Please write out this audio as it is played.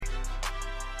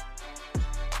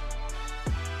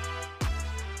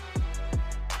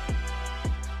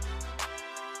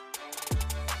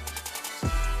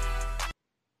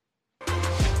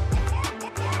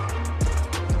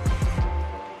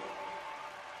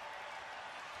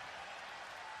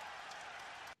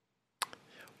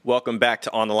Welcome back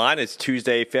to On the Line. It's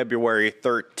Tuesday, February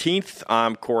 13th.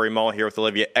 I'm Corey Mull here with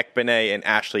Olivia Ekbenet and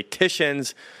Ashley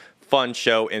Tishins. Fun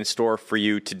show in store for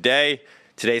you today.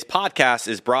 Today's podcast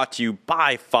is brought to you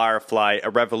by Firefly,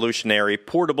 a revolutionary,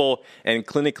 portable, and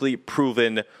clinically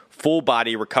proven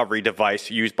full-body recovery device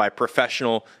used by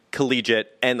professional,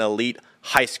 collegiate, and elite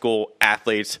high school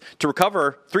athletes to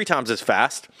recover 3 times as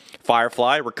fast.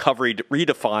 Firefly Recovery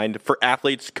Redefined for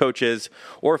athletes, coaches,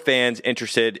 or fans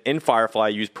interested in Firefly.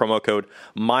 Use promo code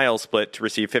MILESPLIT to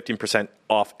receive 15%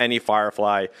 off any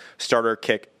Firefly starter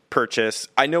kit purchase.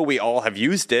 I know we all have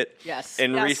used it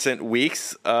in recent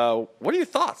weeks. What are your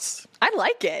thoughts? I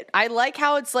like it. I like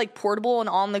how it's like portable and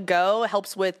on the go. It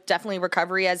helps with definitely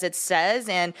recovery, as it says.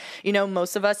 And, you know,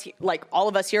 most of us, like all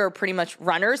of us here, are pretty much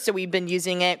runners. So we've been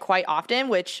using it quite often,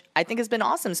 which I think has been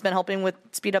awesome. It's been helping with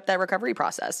speed up that recovery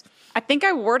process. I think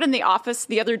I wore it in the office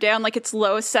the other day on like its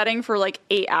lowest setting for like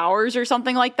 8 hours or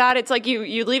something like that. It's like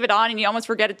you leave it on and you almost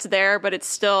forget it's there, but it's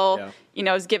still, you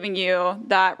know, is giving you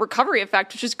that recovery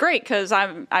effect, which is great because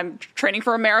I'm training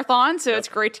for a marathon. So it's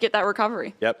great to get that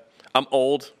recovery. Yep. I'm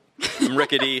old. I'm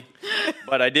rickety,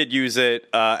 but I did use it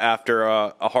after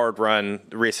a hard run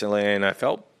recently, and I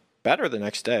felt better the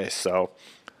next day. So,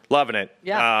 loving it.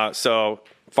 Yeah. So,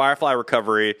 Firefly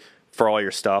Recovery for all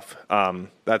your stuff.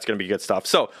 That's going to be good stuff.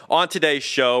 So, on today's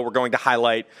show, we're going to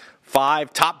highlight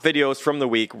 5 top videos from the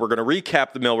week. We're going to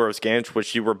recap the Millrose games,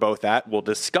 which you were both at. We'll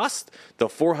discuss the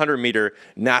 400-meter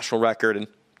national record, and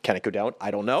can it go down? I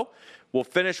don't know. We'll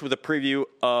finish with a preview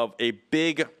of a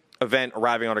big event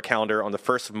arriving on our calendar on the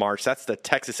 1st of March. That's the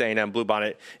Texas A&M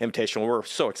Bluebonnet Invitational. We're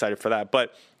so excited for that.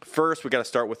 But first, we got to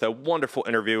start with a wonderful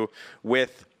interview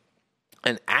with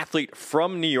an athlete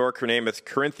from New York. Her name is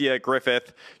Corintia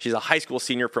Griffith. She's a high school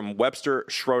senior from Webster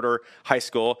Schroeder High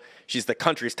School. She's the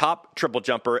country's top triple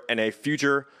jumper and a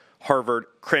future Harvard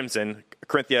Crimson.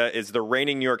 Corintia is the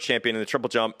reigning New York champion in the triple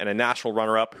jump and a national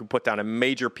runner-up who put down a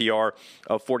major PR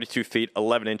of 42 feet,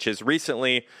 11 inches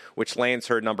recently, which lands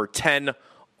her number 10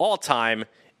 all-time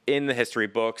in the history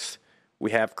books.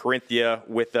 We have Corintia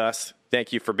with us.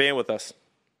 Thank you for being with us.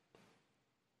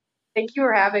 Thank you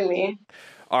for having me.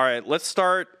 All right, let's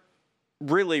start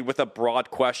really with a broad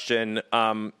question.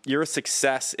 Your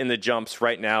success in the jumps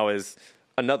right now is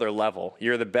another level.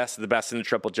 You're the best of the best in the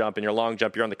triple jump, and your long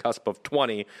jump, you're on the cusp of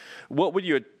 20. What would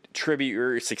you attribute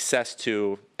your success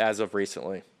to as of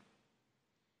recently?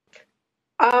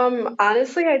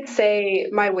 Honestly, I'd say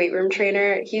my weight room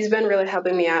trainer, he's been really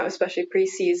helping me out, especially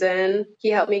preseason. He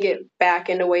helped me get back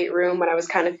into weight room when I was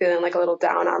kind of feeling like a little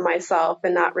down on myself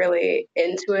and not really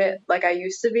into it like I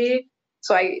used to be.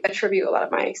 So I attribute a lot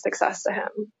of my success to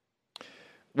him.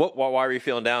 Why were you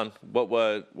feeling down? What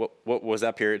was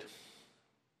that period?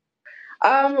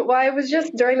 Well, I was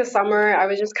just during the summer, I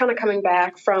was just kind of coming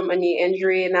back from a knee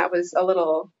injury, and that was a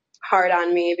little hard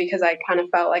on me because I kind of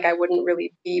felt like I wouldn't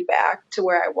really be back to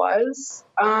where I was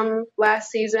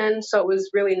last season. So it was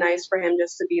really nice for him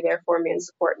just to be there for me and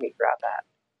support me throughout that.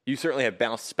 You certainly have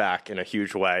bounced back in a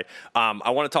huge way. I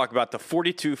want to talk about the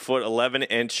 42-foot,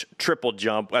 11-inch triple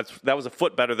jump. That was a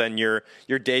foot better than your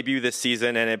debut this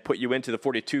season, and it put you into the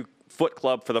 42-foot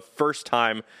club for the first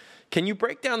time. Can you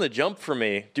break down the jump for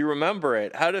me? Do you remember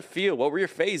it? How did it feel? What were your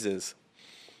phases?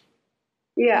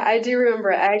 Yeah, I do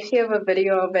remember. I actually have a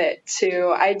video of it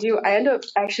too. I end up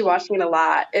actually watching it a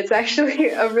lot. It's actually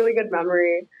a really good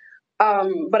memory.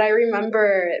 But I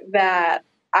remember that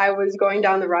I was going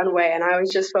down the runway and I was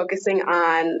just focusing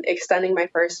on extending my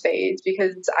first phase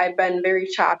because I've been very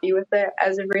choppy with it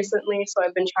as of recently. So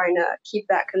I've been trying to keep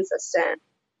that consistent.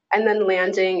 And then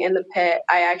landing in the pit,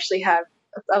 I actually have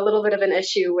a little bit of an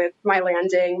issue with my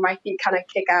landing. My feet kind of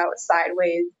kick out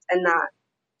sideways and not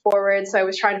forward. So I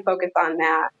was trying to focus on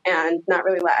that and not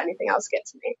really let anything else get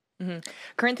to me. Mm-hmm.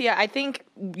 Corintia, I think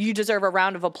you deserve a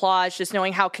round of applause just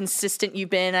knowing how consistent you've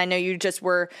been. I know you just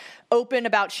were open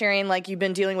about sharing like you've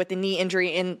been dealing with the knee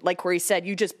injury and like Corey said,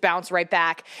 you just bounce right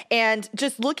back. And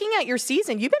just looking at your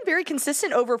season, you've been very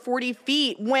consistent over 40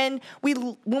 feet. When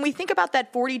we think about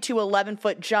that 42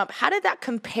 11-foot jump, how did that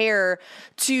compare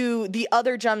to the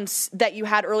other jumps that you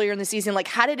had earlier in the season? Like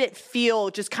how did it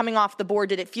feel just coming off the board?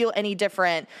 Did it feel any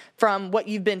different from what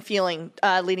you've been feeling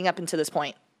leading up into this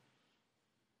point?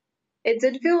 It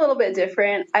did feel a little bit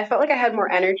different. I felt like I had more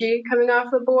energy coming off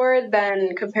the board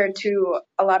than compared to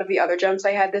a lot of the other jumps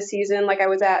I had this season. Like I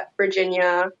was at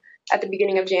Virginia at the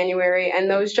beginning of January, and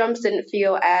those jumps didn't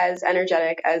feel as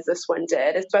energetic as this one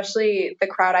did, especially the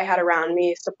crowd I had around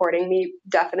me supporting me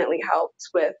definitely helped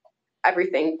with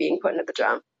everything being put into the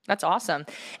jump. That's awesome.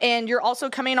 And you're also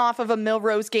coming off of a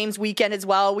Millrose Games weekend as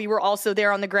well. We were also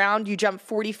there on the ground. You jumped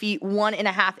 40 feet,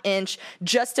 1.5 inch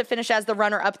just to finish as the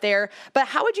runner up there. But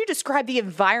how would you describe the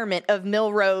environment of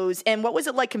Millrose, and what was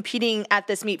it like competing at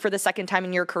this meet for the second time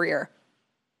in your career?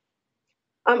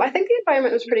 I think the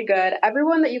environment was pretty good.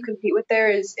 Everyone that you compete with there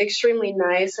is extremely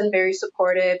nice and very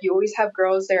supportive. You always have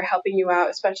girls there helping you out,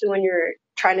 especially when you're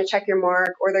trying to check your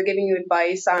mark, or they're giving you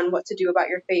advice on what to do about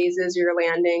your phases or your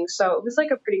landing. So it was like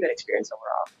a pretty good experience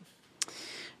overall.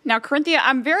 Now, Corinthia,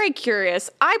 I'm very curious.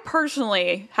 I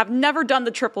personally have never done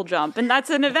the triple jump, and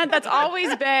that's an event that's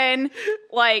always been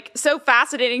like so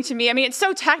fascinating to me. I mean, it's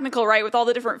so technical, right, with all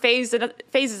the different phases,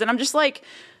 and I'm just like,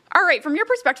 all right, from your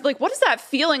perspective, like, what is that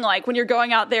feeling like when you're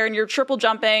going out there and you're triple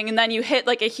jumping and then you hit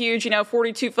like a huge,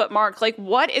 42-foot mark? Like,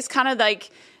 what is kind of like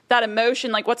that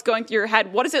emotion? Like, what's going through your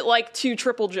head? What is it like to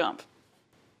triple jump?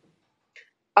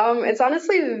 It's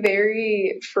honestly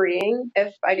very freeing,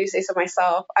 if I do say so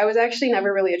myself. I was actually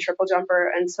never really a triple jumper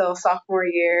until sophomore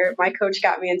year. My coach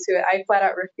got me into it. I flat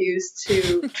out refused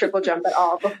to triple jump at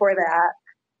all before that.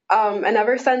 And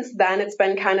ever since then, it's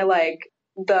been kind of like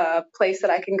the place that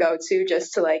I can go to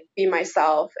just to like be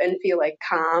myself and feel like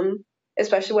calm,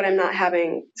 especially when I'm not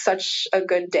having such a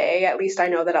good day. At least I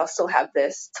know that I'll still have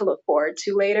this to look forward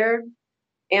to later.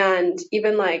 And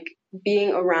even like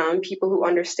being around people who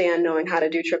understand knowing how to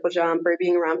do triple jump, or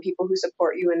being around people who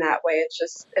support you in that way, it's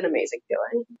just an amazing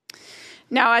feeling.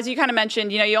 Now, as you kind of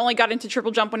mentioned, you only got into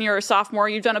triple jump when you were a sophomore.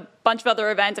 You've done a bunch of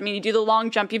other events. I mean, you do the long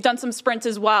jump. You've done some sprints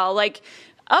as well. Like,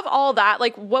 of all that,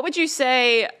 like, what would you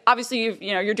say? Obviously,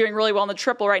 you're doing really well in the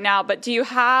triple right now, but do you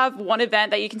have one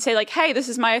event that you can say, like, hey, this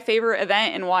is my favorite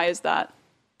event, and why is that?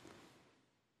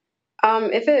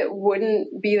 If it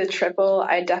wouldn't be the triple,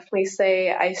 I definitely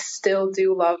say I still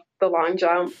do love the long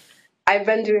jump. I've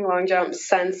been doing long jump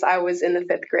since I was in the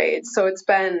 5th grade, so it's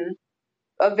been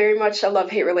very much a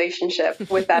love-hate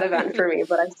relationship with that event for me,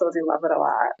 but I still do love it a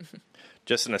lot.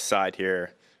 Just an aside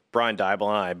here. Brian Dybel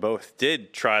and I both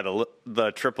did try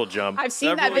the triple jump. I've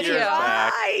seen that video years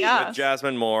back with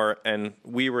Jasmine Moore, and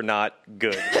we were not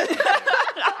good.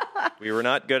 We were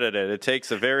not good at it. It takes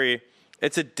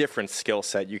it's a different skill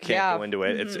set. You can't go into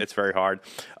it. Mm-hmm. It's very hard.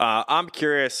 I'm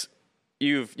curious.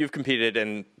 You've competed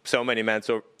in so many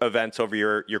events over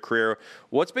your career.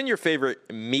 What's been your favorite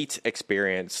meet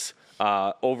experience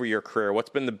over your career?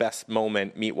 What's been the best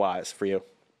moment meet-wise for you?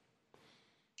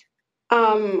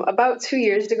 About 2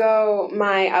 years ago,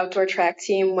 my outdoor track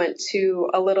team went to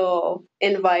a little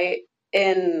invite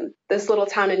in this little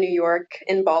town in New York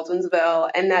in Baldwinsville,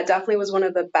 and that definitely was one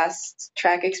of the best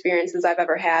track experiences I've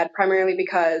ever had, primarily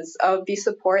because of the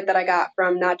support that I got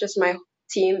from not just my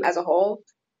team as a whole,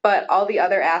 but all the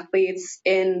other athletes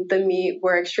in the meet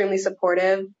were extremely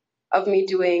supportive of me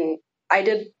I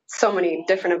did so many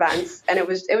different events, and it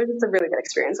was just a really good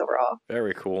experience overall.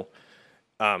 Very cool.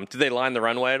 Do they line the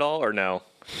runway at all, or no?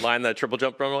 Line the triple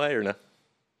jump runway, or no?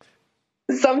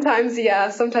 Sometimes,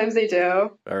 yeah. Sometimes they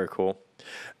do. Very cool.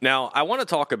 Now, I want to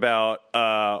talk about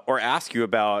or ask you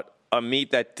about a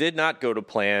meet that did not go to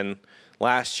plan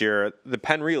last year, the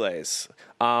Penn Relays.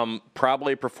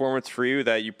 Probably a performance for you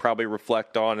that you probably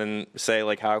reflect on and say,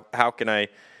 like, how can I,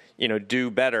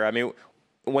 do better? I mean,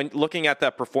 when looking at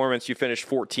that performance, you finished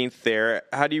 14th there.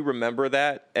 How do you remember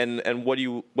that, and what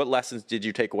lessons did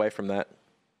you take away from that?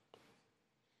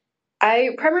 I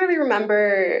primarily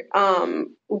remember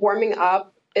warming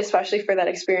up, especially for that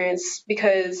experience,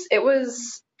 because it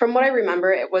was, from what I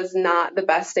remember, it was not the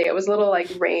best day. It was a little like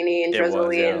rainy and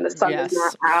drizzly, and the sun was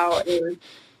not out. It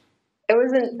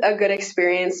wasn't a good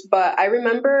experience, but I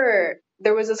remember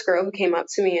there was this girl who came up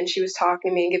to me and she was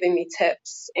talking to me and giving me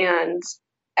tips. And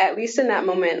at least in that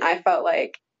moment, I felt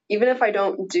like even if I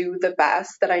don't do the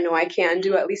best that I know I can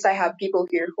do, at least I have people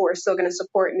here who are still going to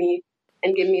support me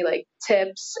and give me like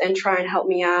tips and try and help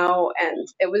me out. And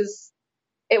it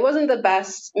wasn't the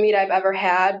best meet I've ever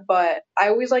had, but I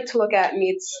always like to look at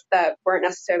meets that weren't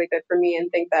necessarily good for me and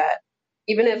think that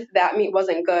even if that meet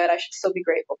wasn't good, I should still be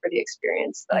grateful for the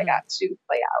experience that I got to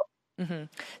play out. Mm-hmm.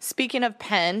 Speaking of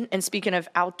Penn and speaking of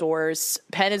outdoors,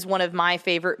 Penn is one of my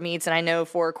favorite meets. And I know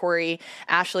for Corey,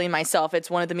 Ashley, and myself, it's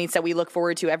one of the meets that we look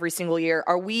forward to every single year.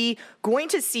 Are we going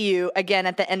to see you again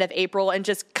at the end of April? And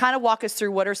just kind of walk us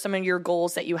through what are some of your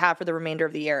goals that you have for the remainder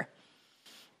of the year?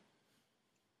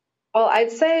 Well,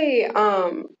 I'd say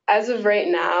as of right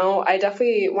now, I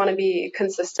definitely want to be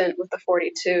consistent with the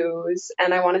 42s,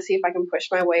 and I want to see if I can push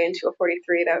my way into a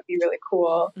 43. That would be really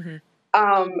cool. Mm-hmm.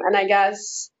 And I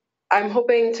guess I'm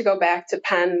hoping to go back to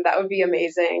Penn. That would be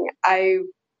amazing. I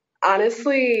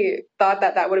honestly thought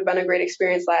that would have been a great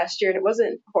experience last year, and it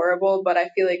wasn't horrible, but I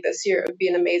feel like this year it would be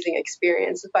an amazing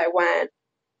experience if I went.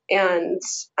 and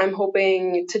I'm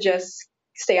hoping to just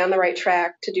stay on the right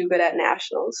track to do good at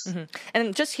nationals. Mm-hmm.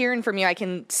 And just hearing from you, I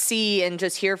can see and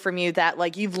just hear from you that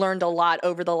like you've learned a lot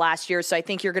over the last year. So I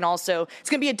think you're going to also, it's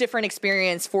going to be a different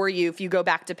experience for you if you go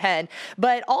back to Penn.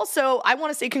 But also I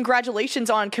want to say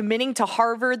congratulations on committing to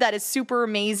Harvard. That is super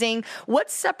amazing. What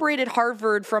separated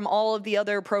Harvard from all of the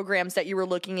other programs that you were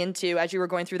looking into as you were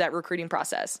going through that recruiting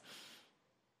process?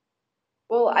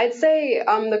 Well, I'd say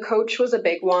the coach was a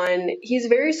big one. He's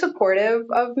very supportive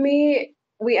of me.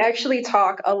 We actually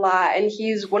talk a lot, and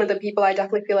he's one of the people I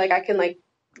definitely feel like I can like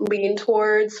lean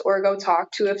towards or go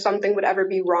talk to if something would ever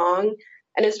be wrong.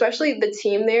 And especially the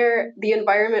team there, the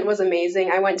environment was amazing.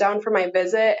 I went down for my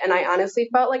visit, and I honestly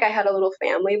felt like I had a little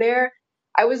family there.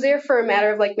 I was there for a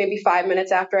matter of like maybe 5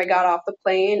 minutes after I got off the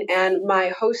plane, and my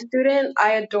host student,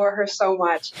 I adore her so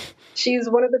much. She's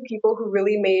one of the people who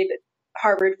really made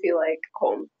Harvard feel like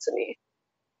home to me.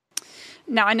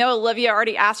 Now, I know Olivia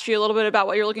already asked you a little bit about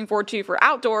what you're looking forward to for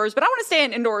outdoors, but I want to stay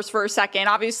in indoors for a second.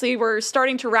 Obviously, we're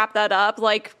starting to wrap that up.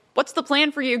 Like, what's the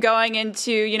plan for you going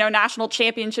into, you know, national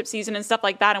championship season and stuff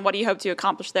like that, and what do you hope to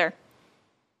accomplish there?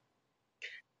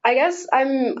 I guess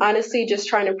I'm honestly just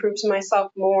trying to prove to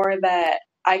myself more that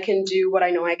I can do what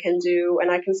I know I can do,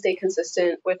 and I can stay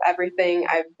consistent with everything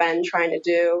I've been trying to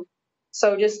do.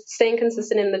 So just staying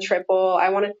consistent in the triple. I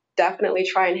want to definitely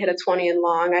try and hit a 20 in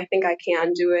long. I think I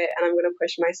can do it, and I'm going to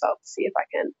push myself to see if I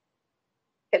can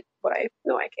hit what I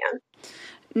know I can.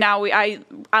 Now, I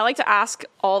like to ask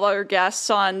all our guests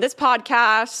on this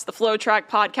podcast, the Flow Track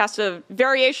podcast, a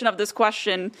variation of this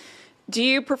question. Do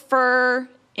you prefer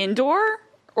indoor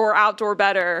or outdoor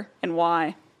better, and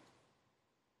why?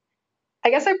 I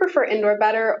guess I prefer indoor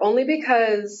better only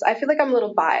because I feel like I'm a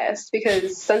little biased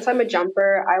because since I'm a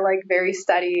jumper, I like very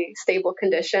steady, stable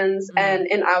conditions. And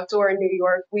in outdoor in New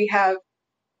York, we have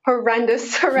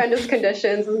horrendous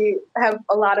conditions. We have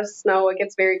a lot of snow. It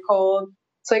gets very cold.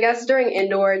 So I guess during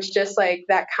indoor, it's just like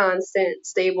that constant,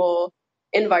 stable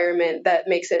environment that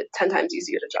makes it 10 times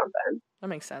easier to jump in. That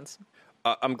makes sense.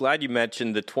 I'm glad you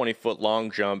mentioned the 20-foot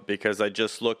long jump because I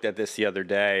just looked at this the other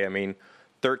day. I mean,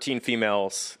 13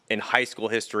 females in high school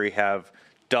history have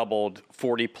doubled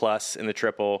 40 plus in the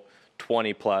triple,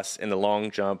 20 plus in the long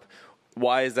jump.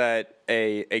 Why is that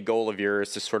a goal of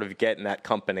yours to sort of get in that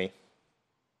company?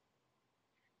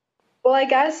 Well, I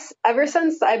guess ever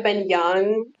since I've been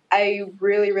young, I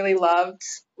really, really loved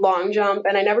long jump,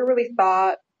 and I never really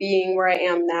thought being where I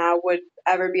am now would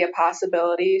ever be a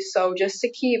possibility. So just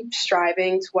to keep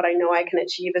striving to what I know I can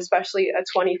achieve, especially a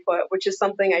 20-foot, which is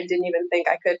something I didn't even think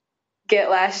I could get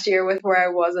last year with where I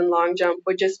was in long jump,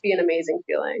 would just be an amazing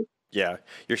feeling. Yeah,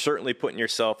 you're certainly putting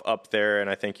yourself up there, and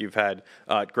I think you've had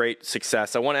great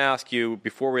success. I want to ask you,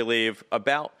 before we leave,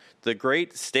 about the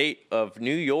great state of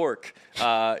New York.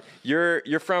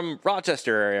 You're from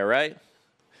Rochester area, right?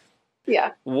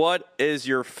 Yeah. What is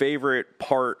your favorite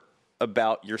part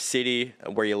about your city,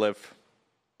 where you live?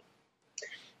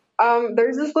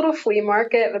 There's this little flea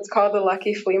market that's called the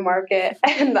Lucky Flea Market,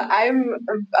 and I'm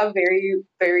a very,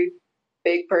 very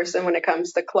big person when it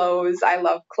comes to clothes. I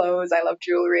love clothes. I love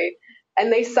jewelry.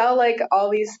 And they sell like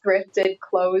all these thrifted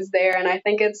clothes there. And I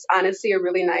think it's honestly a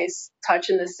really nice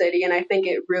touch in the city. And I think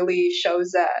it really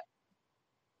shows that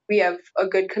we have a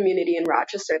good community in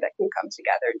Rochester that can come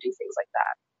together and do things like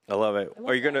that. I love it.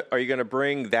 Are you gonna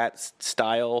bring that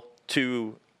style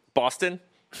to Boston?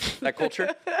 That culture?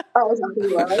 Oh, exactly.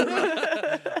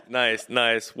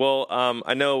 Nice. Well,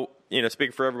 I know,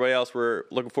 speaking for everybody else, we're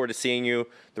looking forward to seeing you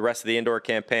the rest of the indoor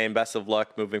campaign. Best of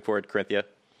luck moving forward, Corintia.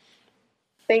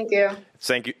 Thank you.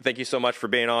 Thank you so much for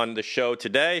being on the show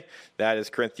today. That is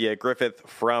Corintia Griffith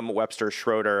from Webster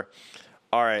Schroeder.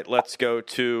 All right, let's go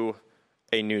to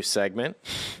a new segment.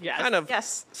 Yes. Kind of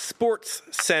Sports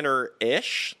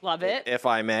Center-ish. Love it. If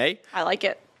I may. I like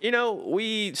it.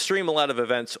 We stream a lot of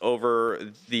events over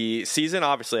the season,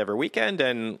 obviously every weekend,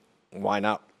 and why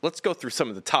not? Let's go through some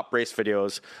of the top race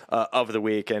videos of the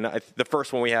week. And the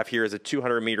first one we have here is a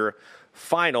 200-meter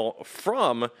final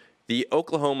from the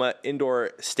Oklahoma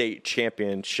Indoor State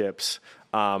Championships.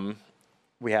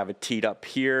 We have it teed up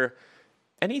here.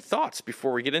 Any thoughts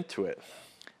before we get into it?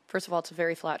 First of all, it's a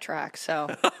very flat track,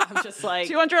 so I'm just like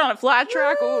 200 on a flat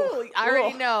track. Ooh, I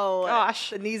already know. Gosh,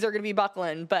 the knees are going to be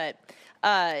buckling, but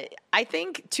I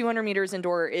think 200 meters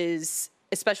indoor is,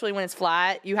 especially when it's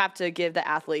flat, you have to give the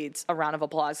athletes a round of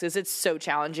applause because it's so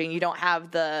challenging. You don't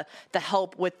have the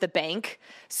help with the bank,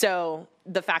 so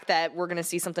the fact that we're going to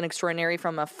see something extraordinary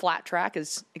from a flat track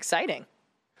is exciting.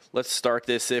 Let's start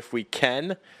this if we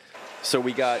can. So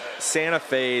we got Santa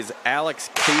Fe's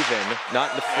Alex Caven, not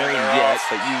in the frame yet,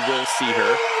 but you will see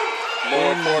her.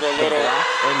 More for the little black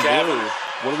and blue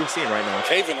What are we seeing right now?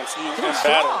 Caven, I'm seeing Strong.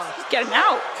 battle. He's getting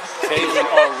out. Caven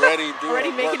already doing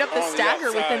Already making work up the on stagger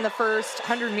outside. within the first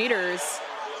 100 meters.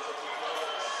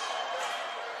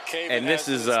 Caven And this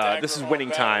has is the stagger this is on winning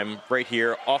battle. time right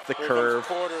here off the Here comes curve.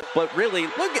 Porter. But really,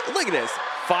 look at this.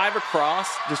 5 across,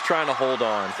 just trying to hold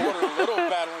on. Porter a little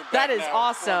battling back That is now.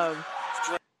 awesome.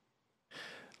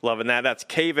 Loving that. That's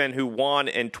Caven, who won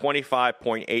in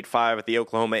 25.85 at the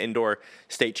Oklahoma Indoor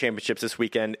State Championships this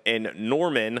weekend in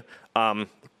Norman.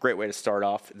 Great way to start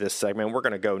off this segment. We're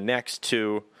going to go next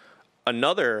to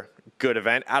another good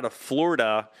event out of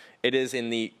Florida. It is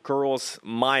in the girls'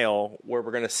 mile, where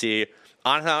we're going to see.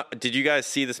 Did you guys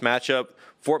see this matchup?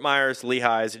 Fort Myers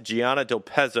Lehigh's Gianna Del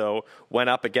Pezzo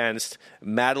went up against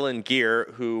Madeline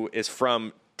Gear, who is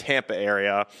from Tampa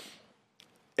area.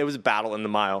 It was a battle in the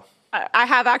mile. I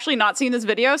have actually not seen this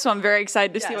video, so I'm very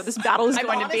excited to see Yes. what this battle is I'm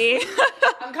going to be.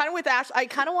 I'm kind of with Ash. I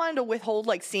kind of wanted to withhold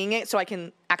like seeing it so I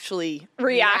can actually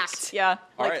React. Yeah.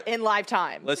 All like right. in live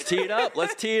time. Let's tee it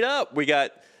up. We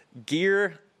got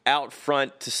Gear out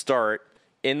front to start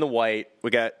in the white. We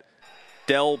got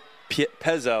Del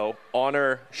Pezzo on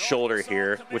her shoulder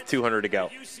here with 200 to go.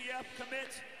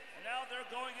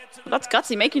 That's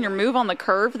gutsy, making your move on the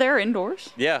curve there indoors.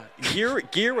 Yeah,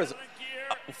 Gear was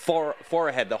far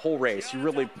ahead the whole race. You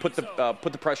really put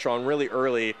the pressure on really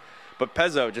early, but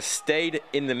Pezzo just stayed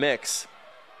in the mix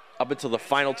up until the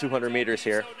final 200 meters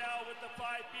here.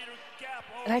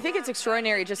 And I think it's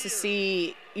extraordinary just to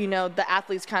see, the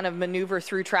athletes kind of maneuver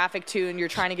through traffic too, and you're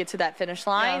trying to get to that finish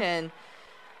line and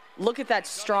look at that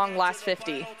strong last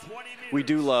 50. We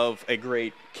do love a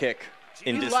great kick.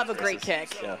 You love a great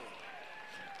kick. Yeah.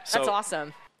 That's So,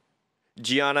 awesome.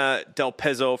 Gianna Del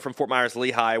Pezzo from Fort Myers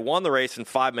Lehigh won the race in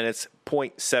 5 minutes,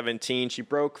 0.17. She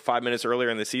broke 5 minutes earlier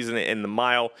in the season in the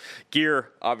mile. Gear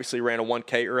obviously ran a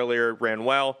 1K earlier, ran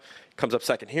well. Comes up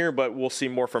second here, but we'll see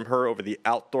more from her over the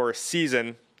outdoor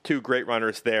season. 2 great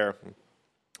runners there.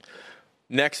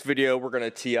 Next video we're going to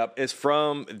tee up is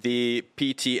from the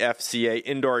PTFCA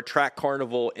Indoor Track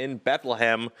Carnival in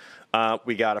Bethlehem.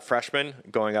 We got a freshman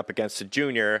going up against a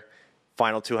junior.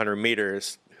 Final 200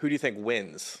 meters. Who do you think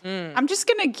wins? I'm just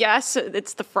going to guess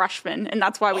it's the freshman, and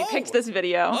that's why we picked this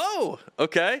video. Oh,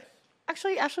 okay.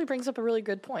 Actually, Ashley brings up a really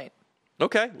good point.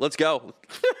 Okay, let's go.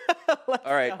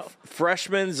 All right,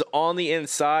 freshmen's on the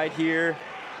inside here.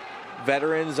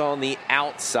 Veterans on the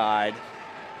outside.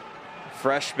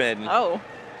 Freshmen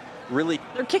really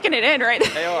They're kicking it in, right?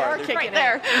 They are. They're They're right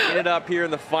there. kicking it up here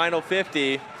in the final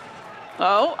 50.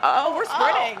 Oh, we're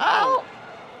sprinting.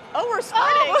 Oh, we're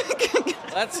sprinting.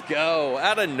 Let's go.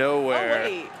 Out of Oh, nowhere.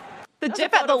 wait. The That's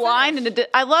dip a at the photo line, finish.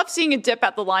 I love seeing a dip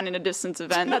at the line in a distance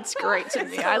event. That's great to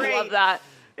me. I great. love that.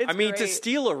 I mean, to great.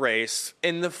 steal a race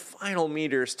in the final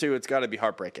meters, too, it's got to be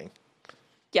heartbreaking.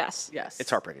 Yes. Yes. It's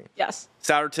heartbreaking. Yes.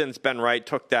 Souderton's Ben Wright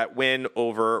took that win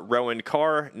over Rowan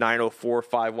Carr,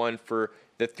 9:04.51 for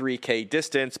the 3K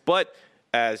distance. But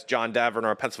as John Davern,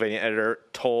 our Pennsylvania editor,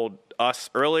 told us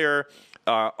earlier,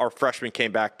 our freshman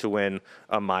came back to win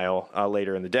a mile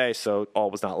later in the day, so all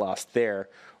was not lost there.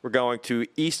 We're going to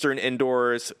Eastern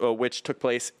Indoors, which took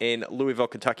place in Louisville,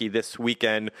 Kentucky this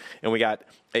weekend, and we got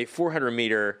a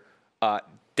 400-meter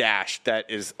dash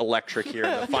that is electric here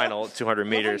in the final 200 I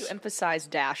love how meters. you emphasize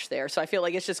dash there, so I feel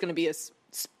like it's just going to be a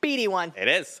speedy one. It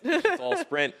is. It's all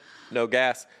sprint, no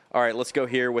gas. All right, let's go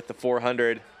here with the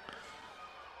 400.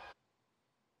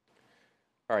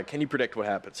 All right, can you predict what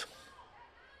happens?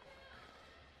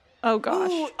 Oh, gosh.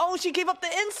 Ooh, oh, she gave up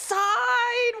the inside.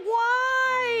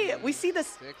 Why? We see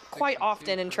this quite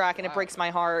often in track, and it breaks my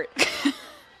heart.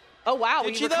 Oh, wow.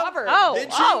 We she, though? recovered.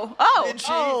 Did she? Did she?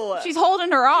 Oh, She's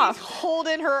holding her off.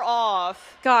 holding her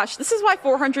off. Gosh, this is why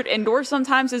 400 indoors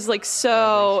sometimes is like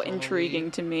so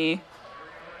intriguing to me.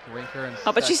 Winker in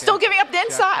Oh, but she's second, still giving up the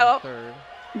Jackson inside. Oh, third.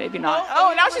 maybe not. Oh,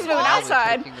 Oh, now it she's was moving Molly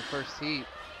outside. Taking the first heat.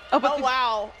 Oh, but Oh,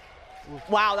 wow.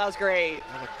 Wow, that was great.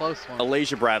 That was a close one.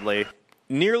 Alasia Bradley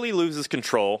nearly loses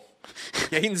control,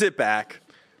 gains it back,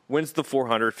 wins the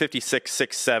 400,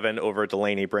 56.67 over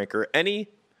Delaney Brinker. Any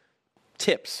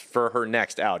tips for her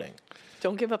next outing?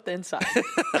 Don't give up the inside.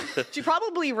 She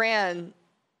probably ran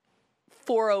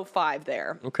 4:05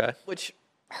 there. Okay. Which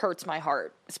hurts my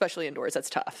heart, especially indoors. That's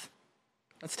tough.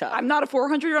 That's tough. I'm not a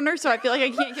 400 runner, so I feel like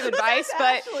I can't give advice.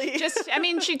 But Ashley. I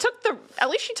mean, she took the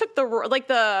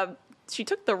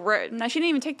no, she didn't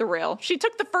even take the rail. She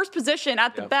took the first position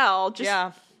at the bell.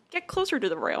 Just get closer to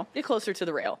the rail. Get closer to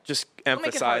the rail. Just make it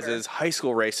emphasizes high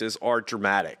school races are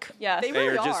dramatic. Yes. They They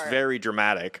really are just are. very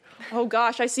dramatic. Oh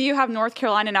gosh, I see you have North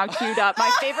Carolina now queued up. My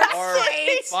favorite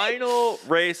state. Final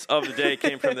race of the day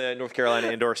came from the North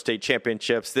Carolina Indoor State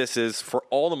Championships. This is for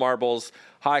all the marbles,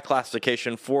 high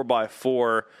classification,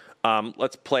 4x4.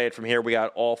 Let's play it from here. We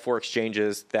got all 4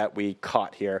 exchanges that we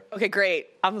caught here. Okay, great.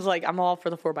 I was like, I'm all for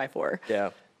the 4x4.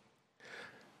 Yeah.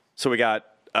 So we got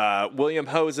William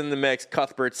Ho's in the mix,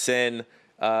 Cuthbert's in,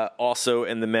 also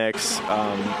in the mix,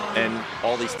 and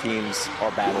all these teams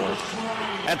are battling.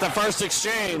 At the first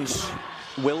exchange,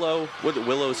 Willow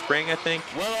Spring, I think.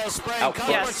 Willow Spring, Out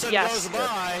front. Cuthbertson Yes. goes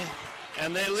by,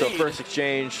 and they lead. So first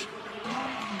exchange,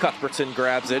 Cuthbertson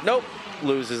grabs it. Nope,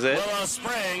 loses it. Willow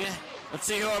Spring. Let's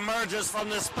see who emerges from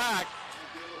this pack.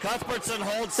 Cuthbertson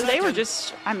holds So second. they were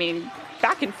just,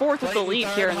 back and forth with the lead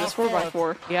here in this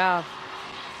 4x4. Yeah.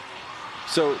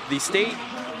 So the state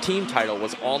team title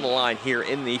was on the line here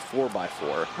in the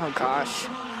 4x4. Oh, gosh.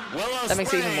 Willow That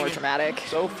makes it even Spring more dramatic.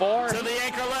 So far, to the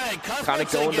anchor leg. kind of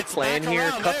Cuthbertson going to gets plan back here.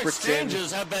 around. Their Cuthbertson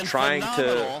exchanges have been trying to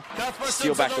phenomenal. Cuthbertson's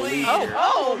steal back in the lead lead. here.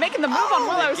 Oh, making the move on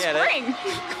Willow They get it. Spring.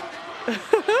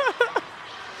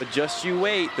 But just you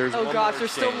wait. There's Oh, one gosh, more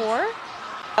there's still exchange. more?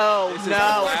 Oh, This is no. the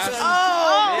last. Cuthbertson. This is the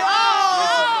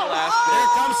last Here bit.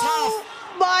 comes Huff.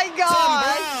 My Tim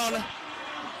gosh. Brown.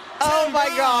 Oh, Tim my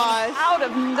Brown. gosh. Out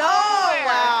of nowhere. Oh,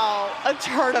 wow. A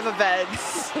turn of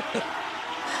events.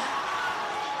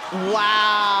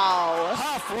 Wow.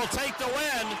 Huff will take the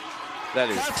win. That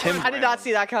is Tim. I did not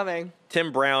see that coming.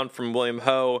 Tim Brown from William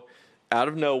Ho, out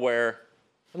of nowhere.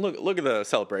 And look at the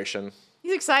celebration.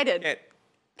 He's excited.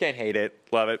 Can't hate it.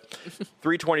 Love it.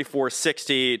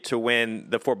 324.60 to win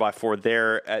the 4x4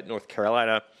 there at North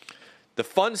Carolina. The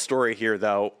fun story here,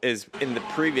 though, is in the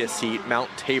previous heat, Mount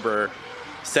Tabor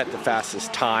set the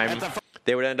fastest time.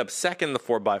 They would end up second in the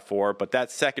 4x4, but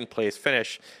that second place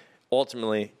finish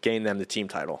ultimately gained them the team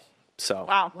title. So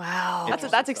Wow. Wow.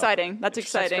 That's exciting. That's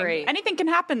exciting. great. Anything can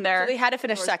happen there. They had to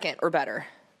finish second or better.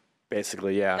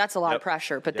 basically, yeah. That's a lot of Yep.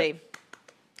 pressure, but Yep. they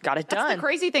got it That's done. the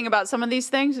crazy thing about some of these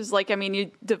things is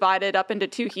you divide it up into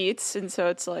 2 heats, and so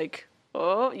it's like,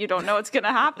 oh, you don't know what's going to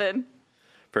happen.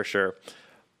 For sure.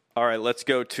 All right, let's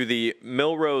go to the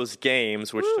Millrose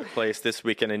Games, which took place this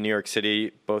weekend in New York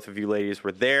City. Both of you ladies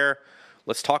were there.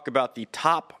 Let's talk about the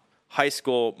top high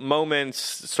school moments,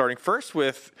 starting first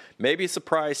with maybe a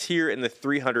surprise here in the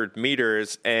 300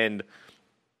 meters. And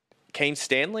Kane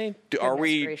Stanley, are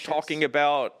we gracious. talking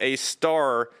about a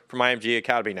star from IMG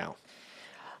Academy now?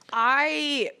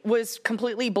 I was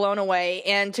completely blown away.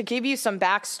 And to give you some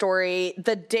backstory,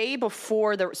 the day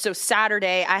before, so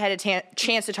Saturday, I had a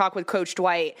chance to talk with Coach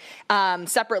Dwight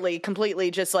separately, completely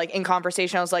just like in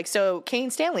conversation. I was like, so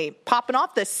Kane Stanley popping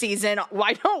off this season.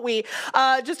 Why don't we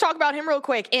just talk about him real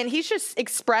quick? And he's just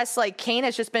expressed like Kane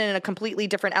has just been in a completely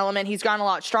different element. He's gotten a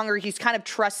lot stronger. He's kind of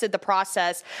trusted the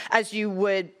process as you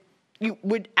would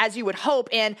hope.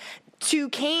 And to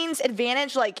Kane's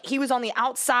advantage, like he was on the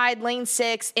outside, lane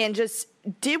 6, and just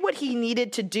did what he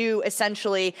needed to do,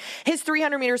 essentially. His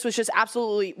 300 meters was just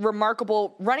absolutely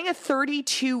remarkable, running a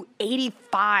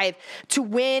 32.85 to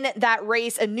win that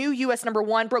race, a new U.S.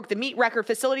 #1, broke the meet record,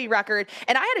 facility record,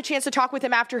 and I had a chance to talk with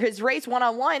him after his race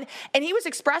one-on-one, and he was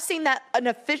expressing that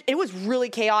it was really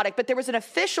chaotic, but there was an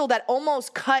official that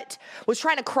almost was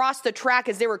trying to cross the track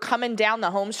as they were coming down the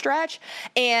home stretch,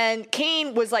 and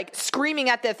Kane was like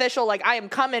screaming at the official, like, I am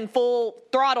coming full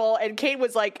throttle, and Kane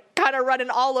was like kind of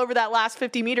running all over that last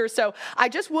 50 meters. So I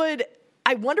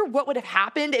wonder what would have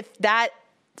happened if that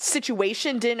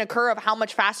situation didn't occur, of how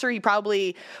much faster he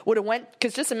probably would have went.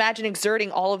 Because just imagine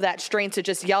exerting all of that strength to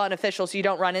just yell at officials so you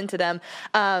don't run into them.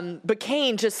 But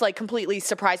Kane just like completely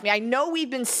surprised me. I know we've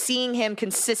been seeing him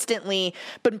consistently,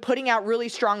 been putting out really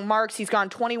strong marks. He's gone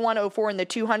 21.04 in the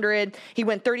 200. He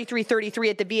went 33.33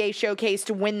 at the VA showcase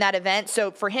to win that event.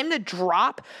 So for him to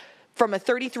drop from a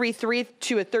 33.3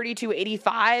 to a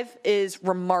 32.85 is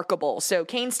remarkable. So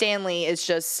Kane Stanley is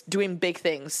just doing big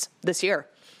things this year.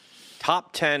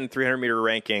 Top 10 300-meter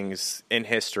rankings in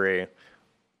history.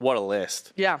 What a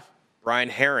list. Yeah. Ryan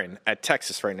Herron at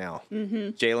Texas right now.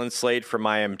 Mm-hmm. Jalen Slade from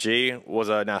IMG was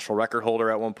a national record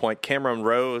holder at one point. Cameron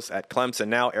Rose at Clemson,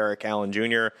 now Eric Allen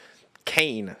Jr.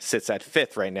 Kane sits at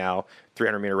 5th right now,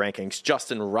 300-meter rankings.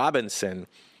 Justin Robinson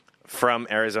from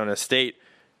Arizona State.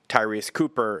 Tyrese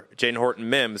Cooper, Jane Horton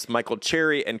Mims, Michael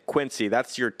Cherry, and Quincy.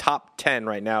 That's your top 10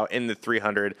 right now in the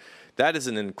 300. That is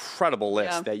an incredible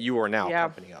list that you are now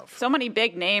company of. So many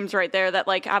big names right there that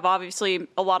have obviously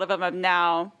a lot of them have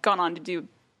now gone on to do,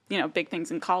 big things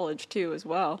in college too as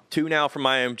well. 2 now from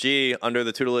IMG under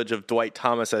the tutelage of Dwight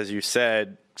Thomas, as you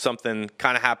said. Something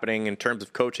kind of happening in terms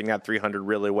of coaching that 300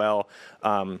 really well.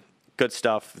 Good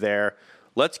stuff there.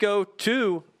 Let's go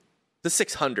to the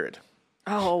 600.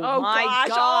 Oh my gosh,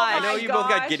 God. I know you both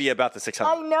got giddy about the 600.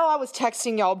 I know I was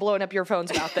texting y'all, blowing up your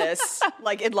phones about this,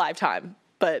 like in live time.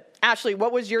 But Ashley,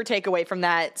 what was your takeaway from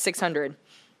that 600?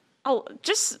 Oh,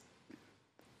 just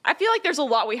I feel like there's a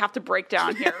lot we have to break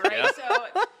down here, right?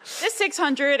 So this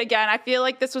 600, again, I feel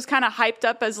like this was kind of hyped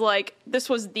up as like this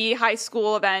was the high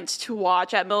school event to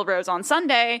watch at Millrose on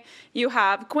Sunday. You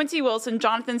have Quincy Wilson,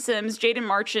 Jonathan Sims, Jaden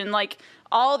Marchand, like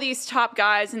all these top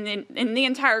guys in the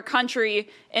entire country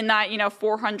in that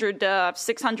 400 to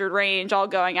 600 range, all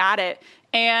going at it.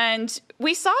 And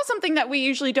we saw something that we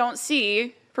usually don't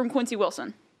see from Quincy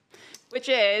Wilson, which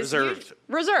is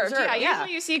reserved. Yeah.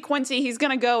 Usually you see Quincy, he's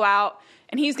going to go out.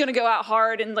 And he's going to go out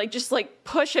hard and just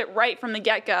push it right from the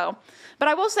get-go. But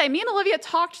I will say, me and Olivia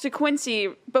talked to Quincy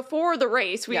before the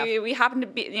race. We happened to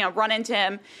be run into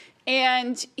him,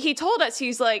 and he told us,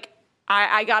 he's like,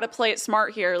 I got to play it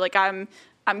smart here. Like I'm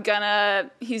gonna.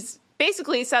 He's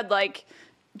basically said like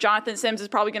Jonathan Sims is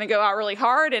probably going to go out really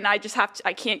hard, and I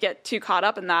can't get too caught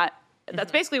up in that.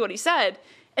 That's basically what he said,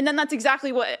 and then that's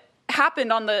exactly what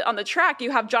happened on the track.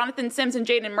 You have Jonathan Sims and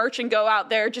Jaden Marchand go out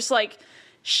there just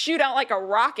shoot out like a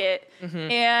rocket.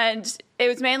 And it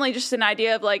was mainly just an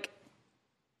idea of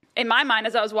in my mind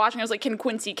as I was watching, I was like, can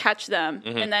Quincy catch them?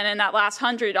 And then in that last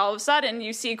 100, all of a sudden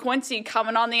you see Quincy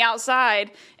coming on the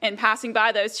outside and passing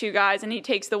by those two guys, and he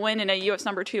takes the win in a US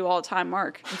 #2 all-time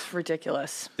mark. It's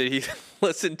ridiculous. Did he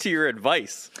listen to your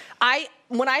advice?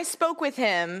 When I spoke with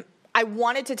him, I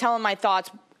wanted to tell him my thoughts,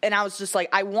 and I was just like,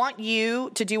 I want you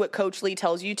to do what Coach Lee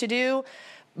tells you to do.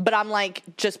 But I'm like,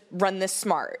 just run this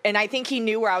smart. And I think he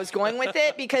knew where I was going with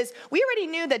it, because we already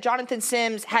knew that Jonathan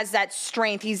Sims has that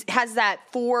strength. He has that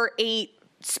 4.8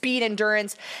 speed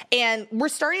endurance. And we're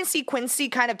starting to see Quincy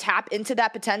kind of tap into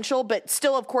that potential. But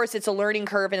still, of course, it's a learning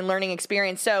curve and learning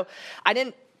experience. So I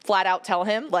didn't flat out tell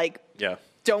him,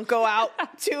 don't go out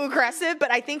too aggressive.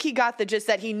 But I think he got the gist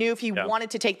that he knew if he wanted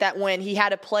to take that win, he had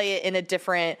to play it in a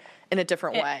different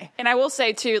way. And I will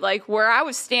say too, where I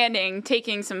was standing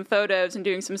taking some photos and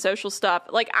doing some social stuff,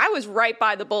 I was right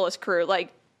by the Bullis crew,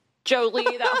 Joe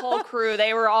Lee, that whole crew,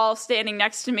 they were all standing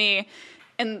next to me.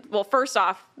 And well, first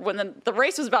off, when the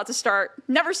race was about to start,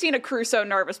 never seen a crew so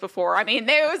nervous before. I mean,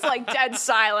 it was dead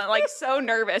silent, so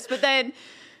nervous. But then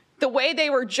the way they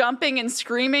were jumping and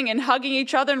screaming and hugging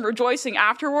each other and rejoicing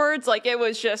afterwards,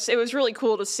 it was really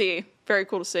cool to see. Very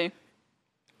cool to see.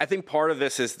 I think part of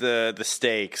this is the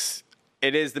stakes.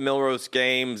 It is the Millrose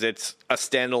Games. It's a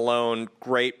standalone,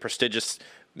 great, prestigious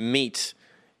meet.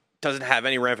 Doesn't have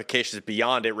any ramifications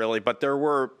beyond it, really, but there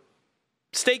were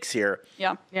stakes here.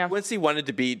 Yeah. Quincy wanted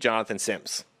to beat Jonathan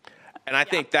Sims. And I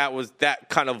think that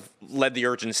kind of led the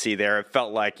urgency there. It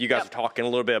felt like you guys were talking a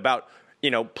little bit about,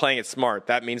 playing it smart.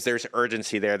 That means there's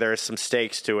urgency there. There's some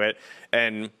stakes to it.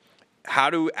 And how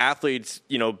do athletes,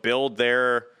 build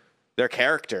their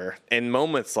character in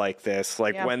moments like this,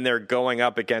 when they're going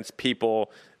up against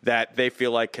people that they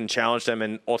feel like can challenge them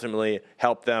and ultimately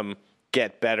help them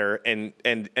get better in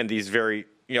these very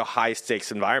high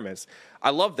stakes environments. I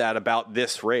love that about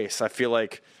this race. I feel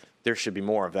like there should be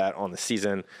more of that on the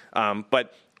season,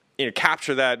 but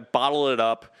capture that, bottle it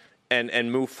up,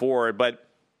 and move forward. But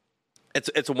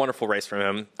it's a wonderful race from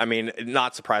him. I mean,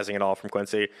 not surprising at all from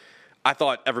Quincy. I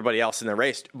thought everybody else in the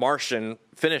race, Marchand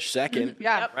finished second.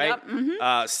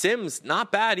 Right? Sims,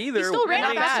 not bad either. He still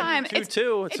ran that time. It's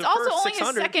also only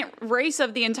his second race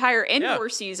of the entire indoor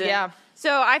season. Yeah.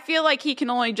 So I feel like he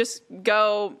can only just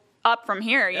go up from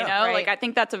here, you know? Right. I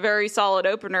think that's a very solid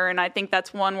opener, and I think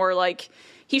that's one where,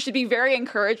 he should be very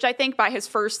encouraged, I think, by his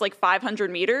first, 500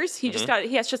 meters. He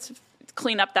has just to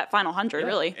clean up that final 100,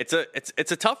 really. It's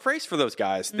a tough race for those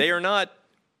guys. They are not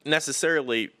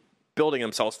necessarily building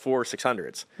themselves for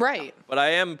 600s. Right. But I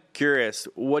am curious,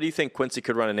 what do you think Quincy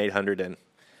could run an 800 in?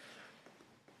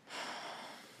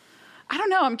 I don't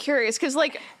know. I'm curious because,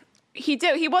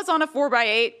 he was on a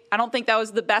 4x8. I don't think that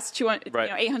was the best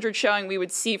 800 showing we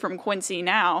would see from Quincy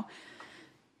now.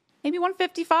 Maybe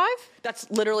 155?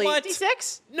 That's literally...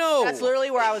 56? No. That's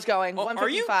literally where I was going.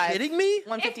 155. Are you kidding me?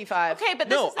 155. Okay, but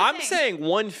this is the I'm thing. saying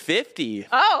 150.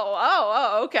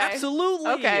 Oh, okay.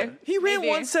 Absolutely. Okay. He ran Maybe.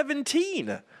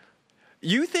 117.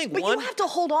 You think But you have to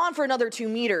hold on for another 2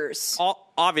 meters.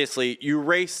 Obviously, you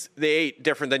race the 8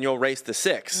 different than you'll race the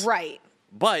 6. Right.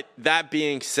 But that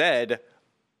being said,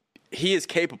 he is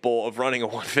capable of running a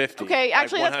 150. Okay,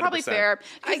 actually, that's probably 100%. fair.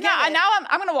 Now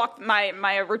I'm going to walk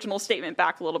my original statement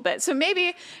back a little bit. So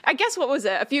maybe, I guess, what was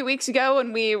it? A few weeks ago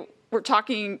when we were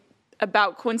talking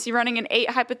about Quincy running an 8,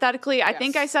 hypothetically, I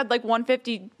think I said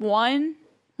 151,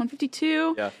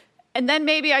 152. Yeah. And then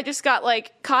maybe I just got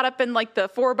caught up in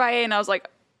the 4x8, and I was like,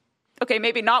 okay,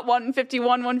 maybe not 151,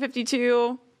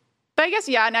 152. But I guess,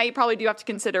 now you probably do have to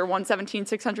consider 117,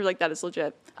 600, that is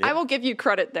legit. Yeah. I will give you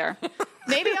credit there.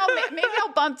 Maybe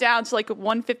I'll bump down to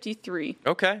 153.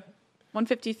 Okay.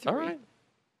 153. All right.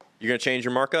 You going to change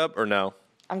your markup or no?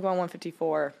 I'm going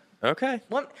 154. Okay.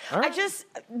 All right.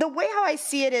 The way how I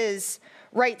see it is,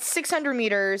 right, 600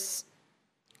 meters,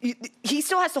 he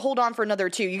still has to hold on for another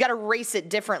 2. You got to race it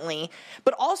differently.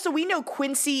 But also, we know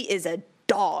Quincy is a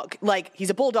dog. Like, he's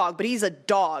a bulldog, but he's a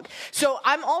dog. So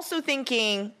I'm also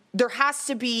thinking there has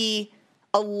to be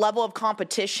a level of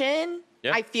competition,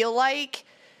 I feel like,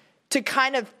 to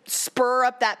kind of spur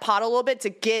up that pot a little bit to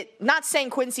get, not saying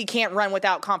Quincy can't run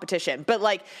without competition, but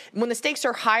like when the stakes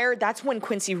are higher, that's when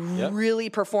Quincy really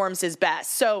performs his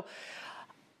best. So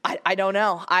I don't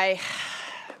know.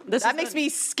 That makes me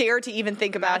scared to even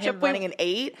think about him running an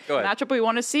 8. Matchup we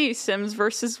want to see, Sims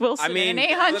versus Wilson in an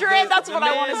 800. That's what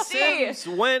I want to see.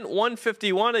 Sims went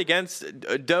 151 against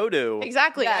Dodo.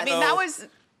 Exactly. Yes. I mean,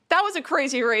 that was a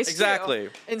crazy race. Exactly.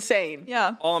 Too. Insane.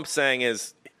 Yeah. All I'm saying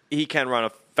is he can run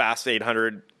a fast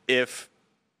 800 if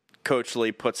Coach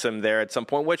Lee puts him there at some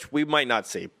point, which we might not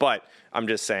see, but I'm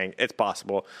just saying it's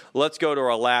possible. Let's go to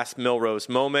our last Millrose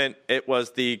moment. It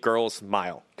was the girls'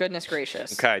 mile. Goodness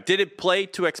gracious. Okay. Did it play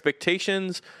to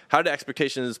expectations? How did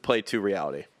expectations play to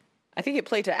reality? I think it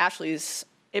played to Ashley's.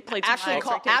 It played to my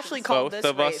expectations. Ashley called Both this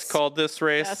of race. us called this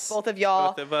race. Yes. Both of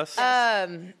y'all. Both of us.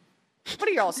 What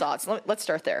are y'all's thoughts? Let's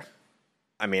start there.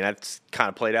 I mean, that's kind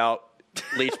of played out.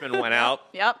 Leachman went out.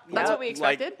 Yep, that's what we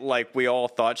expected. Like we all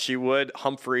thought she would.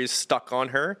 Humphreys stuck on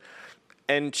her,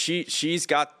 and she's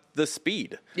got the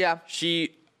speed. Yeah.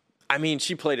 She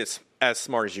played as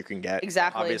smart as you can get.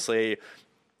 Exactly. Obviously,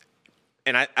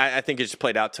 and I think it just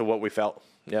played out to what we felt.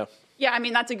 Yeah. Yeah, I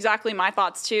mean, that's exactly my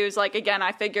thoughts, too. Is like, again,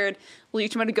 I figured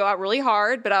Leachman would go out really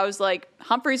hard, but I was like,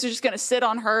 Humphreys is just going to sit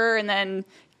on her and then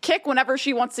kick whenever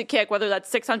she wants to kick, whether that's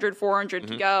 600, 400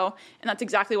 to go. And that's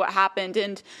exactly what happened.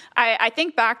 And I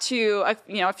think back to,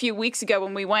 a few weeks ago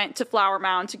when we went to Flower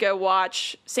Mound to go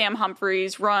watch Sam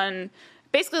Humphreys run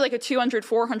basically like a 200,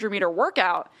 400 meter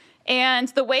workout. And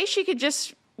the way she could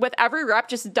just, with every rep,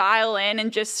 just dial in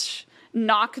and just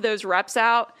knock those reps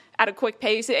out at a quick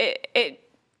pace, it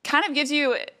kind of gives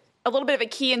you a little bit of a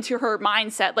key into her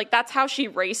mindset. Like, that's how she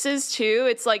races too.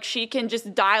 It's like she can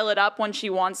just dial it up when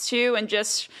she wants to and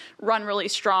just run really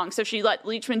strong. So she let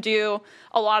Leachman do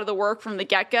a lot of the work from the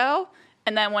get-go.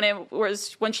 And then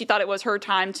when she thought it was her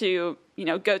time to,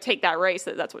 go take that race,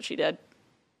 that's what she did.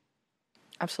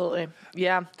 Absolutely.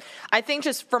 Yeah. I think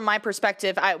just from my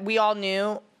perspective, we all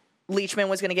knew Leachman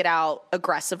was going to get out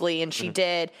aggressively, and she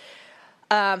did.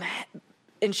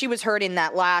 And she was hurt in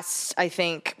that last, I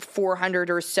think, 400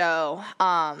 or so.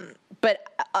 But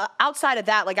outside of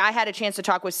that, like, I had a chance to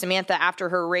talk with Samantha after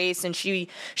her race, and she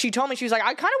told me, she was like,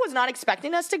 I kind of was not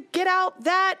expecting us to get out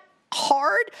that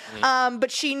hard, but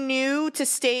she knew to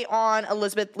stay on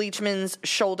Elizabeth Leachman's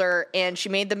shoulder, and she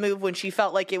made the move when she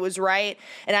felt like it was right.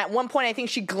 And at one point, I think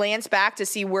she glanced back to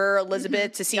see where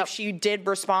Elizabeth, to see if she did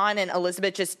respond, and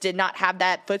Elizabeth just did not have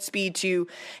that foot speed to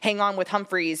hang on with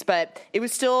Humphreys. But it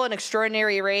was still an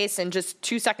extraordinary race, and just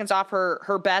 2 seconds off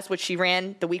her best, which she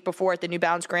ran the week before at the New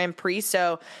Balance Grand Prix.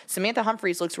 So Samantha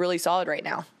Humphreys looks really solid right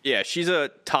now. Yeah, she's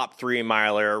a top 3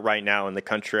 miler right now in the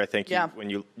country. I think when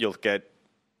you look at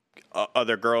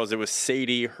other girls, it was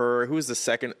Sadie, who was the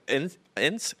second?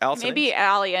 Allison? Maybe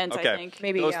Allie Ince, okay. I think.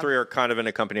 Maybe, those 3 are kind of in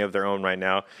a company of their own right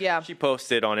now. Yeah. She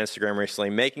posted on Instagram recently,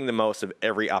 making the most of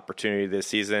every opportunity this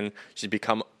season. She's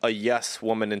become a yes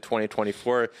woman in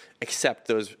 2024. Accept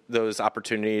those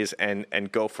opportunities and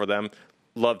go for them.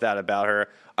 Love that about her.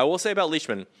 I will say about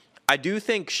Leachman, I do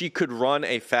think she could run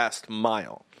a fast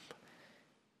mile,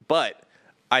 but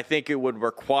I think it would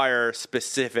require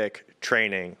specific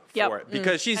training for it,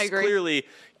 because she's clearly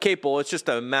capable. It's just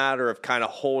a matter of kind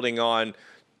of holding on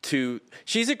to.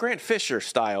 She's a Grant Fisher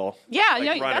style. Yeah,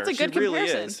 runner. that's a good she really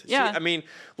comparison. Is. Yeah,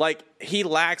 He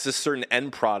lacks a certain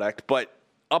end product, but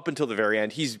up until the very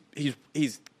end, he's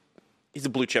a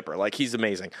blue chipper. Like, he's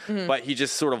amazing, but he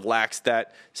just sort of lacks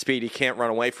that speed. He can't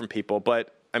run away from people.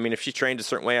 But I mean, if she trained a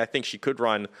certain way, I think she could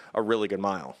run a really good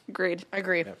mile. Agreed.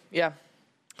 Yeah.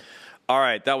 All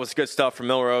right, that was good stuff from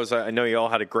Millrose. I know you all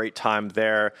had a great time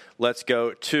there. Let's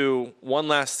go to one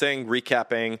last thing,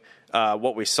 recapping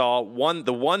what we saw.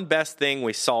 The one best thing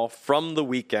we saw from the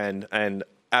weekend. And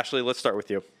Ashley, let's start with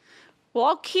you. Well,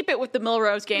 I'll keep it with the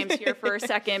Millrose games here for a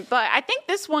second, but I think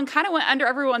this one kind of went under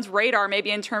everyone's radar,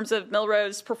 maybe in terms of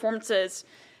Millrose performances.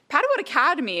 Padwood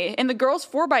Academy in the girls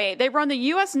 4x8, they run the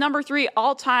U.S. number 3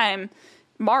 all-time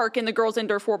mark in the girls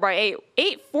indoor 4x8,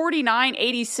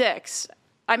 8:49.86.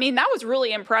 I mean, that was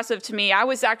really impressive to me. I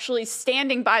was actually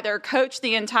standing by their coach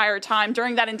the entire time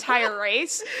during that entire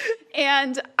race,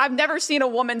 and I've never seen a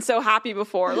woman so happy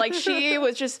before. Like, she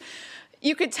was just,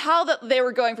 you could tell that they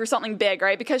were going for something big,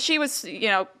 right? Because she was,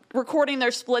 recording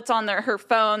their splits on her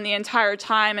phone the entire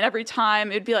time, and every time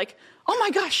it'd be like, oh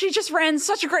my gosh, she just ran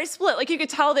such a great split. Like you could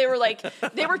tell they were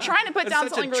trying to put down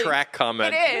such something a really track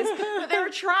comment. It is. But they were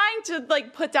trying to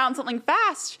like put down something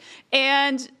fast.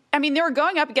 And I mean, they were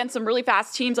going up against some really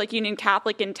fast teams like Union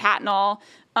Catholic and Tatnall.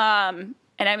 And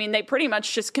I mean, they pretty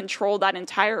much just controlled that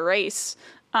entire race.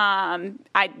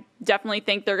 I definitely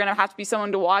think they're going to have to be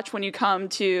someone to watch when you come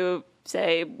to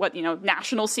say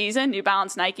national season, New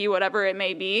Balance, Nike, whatever it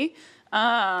may be.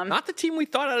 Not the team we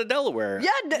thought out of Delaware.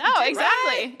 Yeah, no,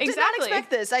 exactly. Did not expect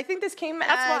this. I think this came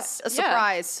as a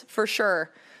surprise for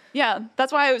sure. Yeah,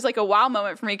 that's why it was like a wow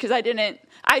moment for me because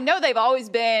I know they've always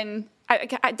been.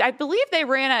 I believe they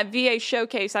ran a VA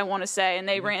showcase, I want to say, and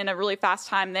they ran a really fast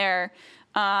time there.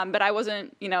 But I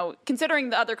wasn't, considering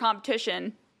the other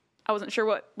competition, I wasn't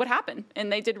sure what happened, and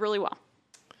they did really well.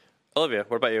 Olivia,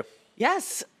 what about you?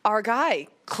 Yes, our guy,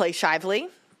 Clay Shively.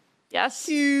 Yes.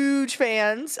 Huge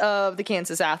fans of the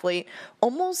Kansas athlete.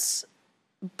 Almost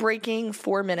breaking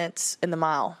 4 minutes in the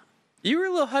mile. You were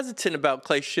a little hesitant about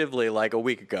Clay Shively like a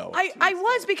week ago. I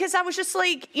was because I was just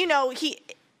like,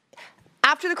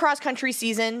 after the cross-country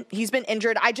season, he's been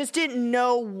injured. I just didn't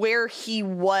know where he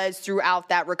was throughout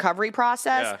that recovery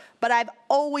process. Yeah. But I've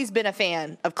always been a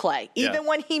fan of Clay. Even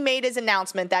when he made his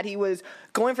announcement that he was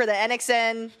going for the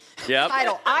NXN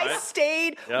title. I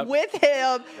stayed with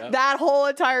him that whole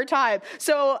entire time.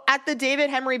 So at the David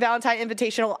Henry Valentine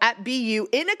Invitational at BU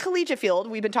in a collegiate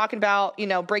field, we've been talking about,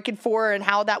 breaking 4 and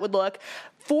how that would look.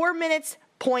 4 minutes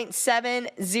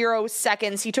 0.70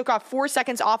 seconds. He took off 4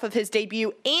 seconds off of his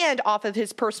debut and off of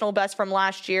his personal best from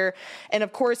last year. And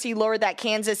of course, he lowered that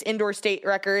Kansas indoor state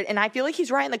record. And I feel like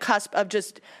he's right on the cusp of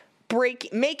just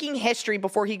making history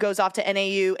before he goes off to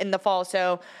NAU in the fall.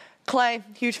 So Clay,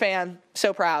 huge fan,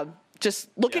 so proud. Just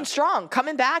looking strong,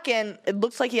 coming back, and it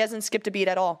looks like he hasn't skipped a beat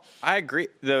at all. I agree.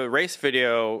 The race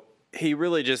video, he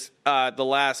really just, the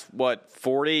last,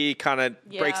 40 kind of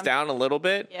breaks down a little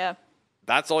bit. Yeah.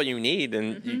 That's all you need,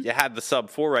 and you had the sub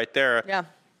 4 right there. Yeah.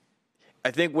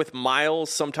 I think with miles,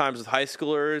 sometimes with high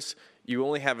schoolers, you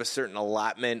only have a certain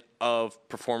allotment of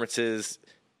performances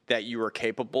that you are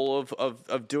capable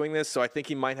of doing this. So I think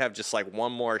he might have just like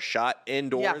one more shot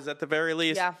indoors at the very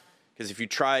least. Yeah. Because if you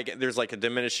try again, there's like a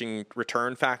diminishing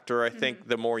return factor. I think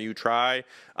the more you try,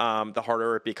 the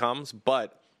harder it becomes.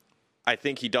 But I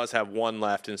think he does have one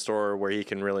left in store where he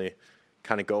can really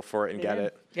kind of go for it and get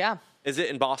it. Yeah. Is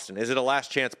it in Boston? Is it a last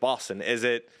chance Boston? Is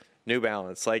it New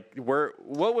Balance? Like,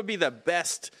 what would be the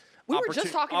best opportunistic We were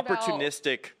just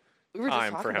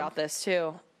time for talking him? about this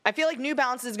too. I feel like New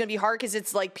Balance is going to be hard because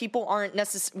it's like people aren't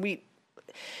necessarily,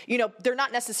 they're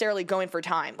not necessarily going for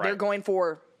time. Right. They're going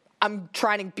for, I'm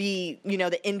trying to be,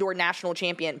 the indoor national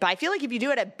champion. But I feel like if you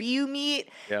do it at BU meet,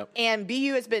 and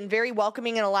BU has been very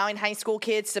welcoming and allowing high school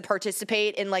kids to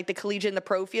participate in like the collegiate and the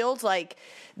pro fields, like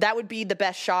that would be the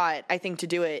best shot, I think, to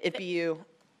do it if BU.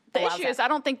 The issue is I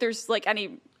don't think there's like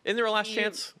any. Isn't there a last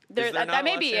chance? That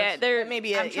may be it. That may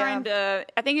be it. I'm trying to.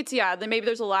 I think it's then maybe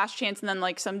there's a last chance and then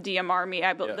like some DMR meet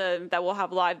that we'll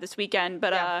have live this weekend,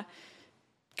 but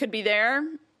could be there.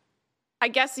 I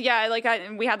guess we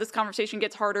had this conversation.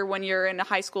 Gets harder when you're in a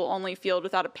high school only field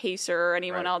without a pacer or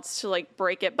anyone else to like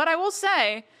break it. But I will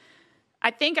say, I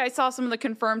think I saw some of the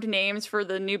confirmed names for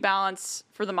the New Balance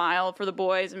for the mile for the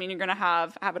boys. I mean, you're gonna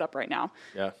have it up right now.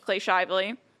 Yeah. Clay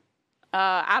Shively.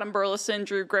 Adam Burleson,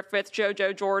 Drew Griffith,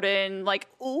 JoJo Jordan,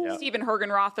 Stephen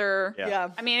Hergenrother. Yeah.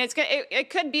 I mean, it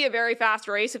could be a very fast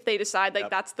race if they decide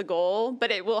that's the goal,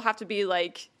 but it will have to be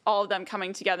like all of them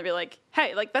coming together and be like,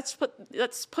 hey, like let's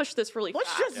push this really fast.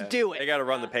 Let's just do it. They got to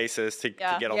run the paces to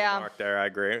get on the mark there. I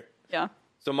agree. Yeah.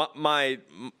 So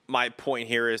my point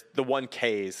here is the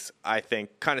 1Ks, I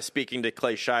think, kind of speaking to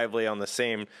Clay Shively on the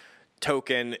same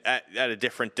token at a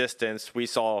different distance. We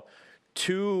saw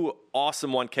 2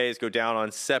 awesome 1Ks go down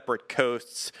on separate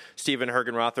coasts. Stephen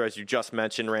Hergenrother, as you just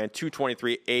mentioned, ran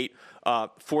 2:23.8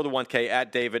 for the 1K at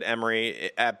David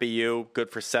Emory at BU. Good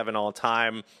for 7 all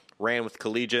time. Ran with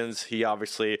collegians. He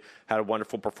obviously had a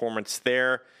wonderful performance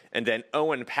there. And then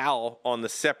Owen Powell on the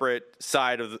separate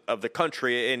side of the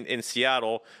country in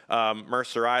Seattle,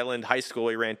 Mercer Island High School.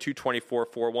 He ran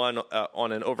 2:24.41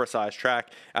 on an oversized track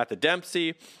at the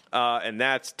Dempsey. And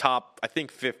that's top, I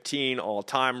think, 15 all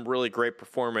time. Really great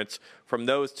performance from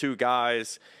those 2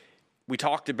 guys. We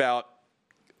talked about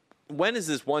when is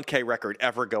this 1K record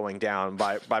ever going down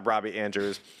by Robbie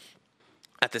Andrews?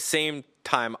 At the same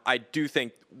time, I do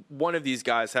think one of these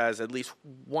guys has at least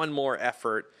one more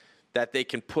effort that they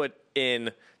can put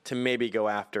in to maybe go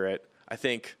after it. I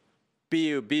think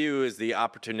BU is the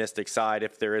opportunistic side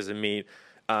if there is a meet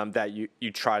that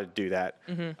you try to do that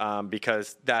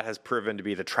because that has proven to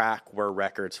be the track where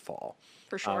records fall.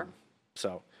 For sure.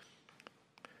 So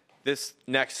This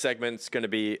next segment's going to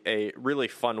be a really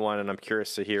fun one, and I'm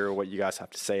curious to hear what you guys have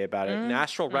to say about it.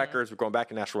 National records, we're going back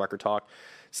to national record talk.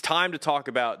 It's time to talk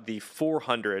about the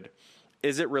 400.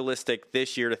 Is it realistic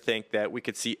this year to think that we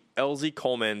could see LZ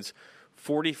Coleman's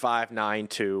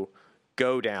 45.92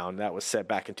 go down? That was set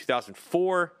back in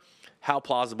 2004. How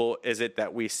plausible is it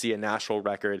that we see a national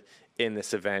record in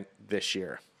this event this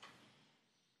year?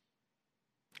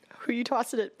 Who you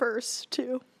tossing it first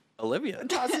to? Olivia.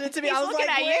 Tossing it to me. He's I was looking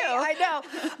like, at wait, you. I know.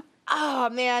 Oh,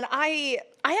 man. I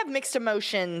have mixed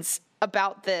emotions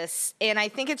about this. And I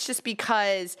think it's just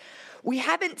because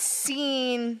we've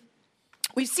seen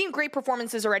great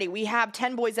performances already. We have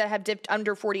 10 boys that have dipped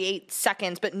under 48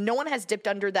 seconds, but no one has dipped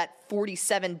under that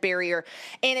 47 barrier.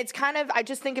 And it's kind of, I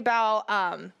just think about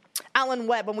Alan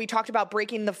Webb, when we talked about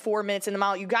breaking the 4 minutes in the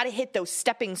mile, you got to hit those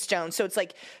stepping stones. So it's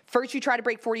like, first you try to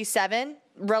break 47,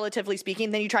 relatively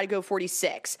speaking, then you try to go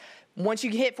 46. Once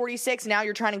you hit 46, now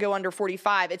you're trying to go under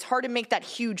 45. It's hard to make that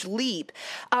huge leap.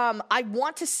 I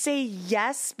want to say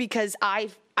yes, because I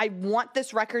want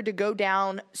this record to go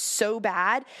down so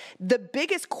bad. The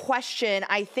biggest question,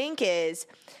 I think, is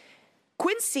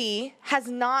Quincy has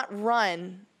not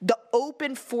run the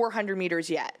open 400 meters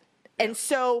yet. And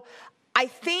so I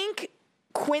think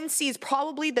Quincy is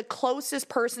probably the closest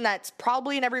person that's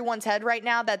probably in everyone's head right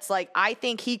now that's like, I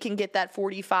think he can get that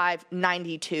 45.92.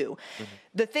 Mm-hmm.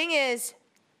 The thing is,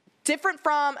 different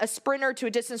from a sprinter to a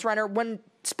distance runner, when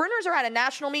sprinters are at a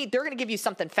national meet, they're going to give you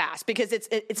something fast because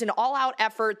it's an all-out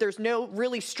effort. There's no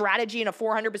really strategy in a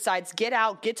 400 besides get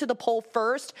out, get to the pole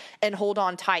first, and hold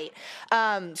on tight.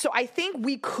 So I think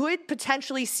we could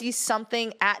potentially see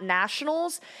something at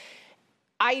nationals.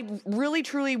 I really,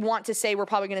 truly want to say we're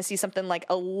probably going to see something like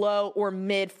a low or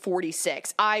mid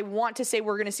 46. I want to say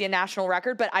we're going to see a national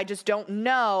record, but I just don't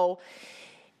know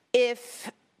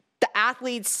if the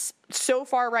athletes so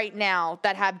far right now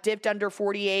that have dipped under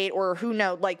 48, or who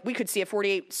knows, like we could see a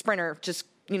 48 sprinter just,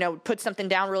 put something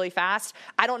down really fast.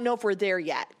 I don't know if we're there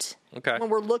yet. Okay. When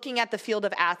we're looking at the field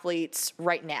of athletes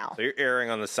right now. So you're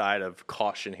erring on the side of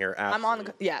caution here. Absolutely. I'm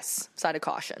on the side of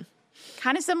caution.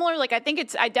 Kind of similar. Like, I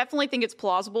definitely think it's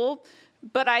plausible,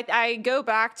 but I go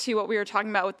back to what we were talking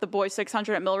about with the boys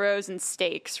 600 at Millrose and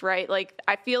stakes, right? Like,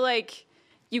 I feel like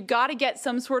you got to get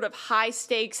some sort of high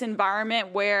stakes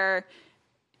environment where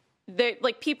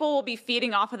people will be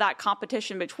feeding off of that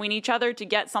competition between each other to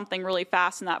get something really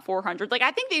fast in that 400. Like, I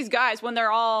think these guys, when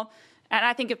they're all, and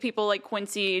I think of people like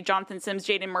Quincy, Jonathan Sims,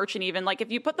 Jaden Merchant, even, like,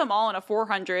 if you put them all in a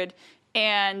 400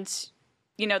 and,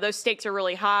 those stakes are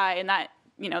really high and that,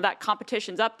 that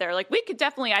competition's up there. Like, we could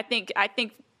definitely, I think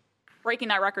breaking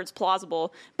that record's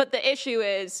plausible. But the issue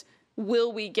is,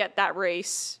 will we get that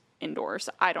race indoors?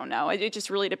 I don't know. It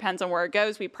just really depends on where it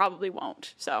goes. We probably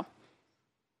won't. So,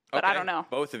 but okay. I don't know.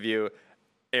 Both of you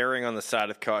erring on the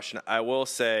side of caution. I will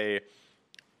say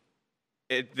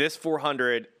this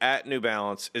 400 at New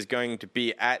Balance is going to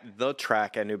be at the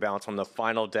track at New Balance on the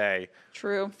final day.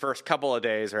 True. First couple of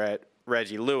days are at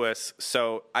Reggie Lewis,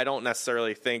 so I don't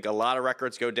necessarily think a lot of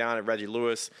records go down at Reggie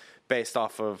Lewis based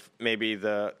off of maybe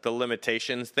the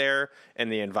limitations there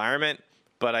and the environment.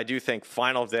 But I do think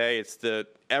final day,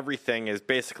 everything is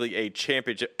basically a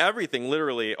championship. Everything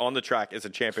literally on the track is a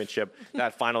championship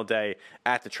that final day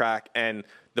at the track. And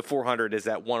the 400 is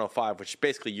at 105, which is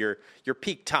basically your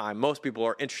peak time. Most people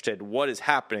are interested. What is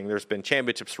happening? There's been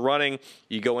championships running.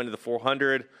 You go into the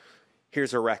 400.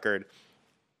 Here's a record.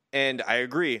 And I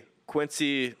agree.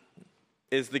 Quincy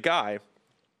is the guy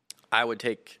I would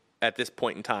take at this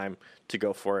point in time to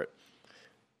go for it.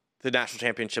 The national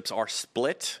championships are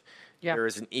split. Yeah. There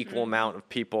is an equal amount of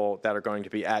people that are going to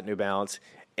be at New Balance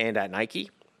and at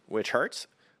Nike, which hurts.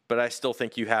 But I still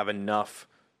think you have enough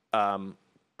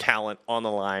talent on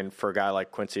the line for a guy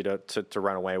like Quincy to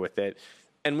run away with it.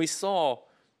 And we saw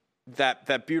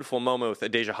that beautiful moment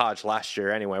with Adeja Hodge last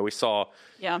year anyway. We saw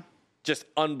just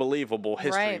unbelievable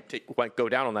history go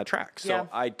down on that track. So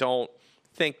I don't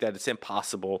think that it's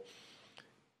impossible.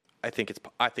 I think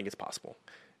it's possible.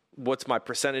 What's my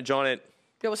percentage on it?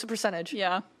 Yeah, what's the percentage?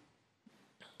 Yeah.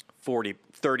 30%.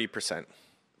 30%.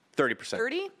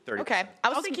 30? Okay. I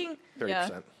was thinking 30%.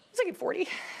 I was thinking 40.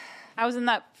 I was in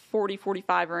that 40,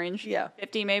 45 range. Yeah.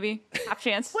 50 maybe. Half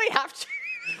chance. Wait, half chance.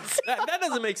 that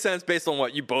doesn't make sense based on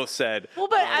what you both said. Well,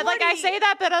 but I say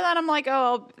that, but then I'm like,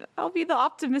 I'll be the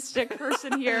optimistic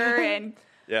person here and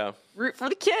root for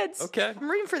the kids. Okay. I'm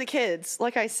rooting for the kids.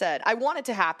 Like I said, I want it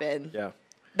to happen. Yeah.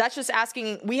 That's just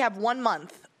asking. We have 1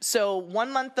 month. So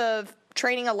 1 month of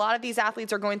training. A lot of these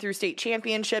athletes are going through state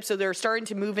championships, so they're starting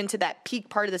to move into that peak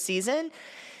part of the season.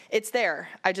 It's there.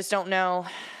 I just don't know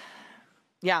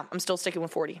Yeah, I'm still sticking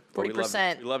with 40%.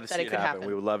 40% we love to that see it could happen.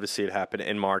 We would love to see it happen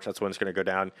in March. That's when it's going to go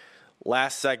down.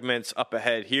 Last segment's up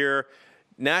ahead here.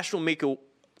 National Meet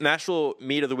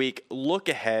of the Week. Look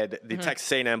ahead. The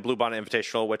Texas A&M Bluebonnet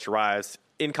Invitational, which arrives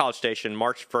in College Station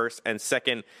March 1st and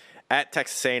 2nd at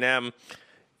Texas A&M.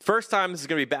 First time this is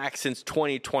going to be back since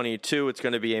 2022. It's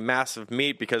going to be a massive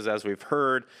meet because, as we've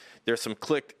heard, there's some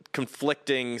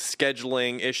conflicting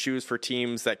scheduling issues for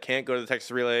teams that can't go to the Texas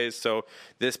Relays. So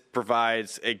this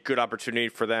provides a good opportunity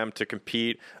for them to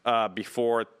compete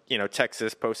before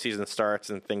Texas postseason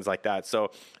starts and things like that. So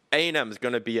A&M is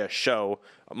going to be a show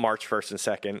March 1st and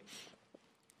 2nd.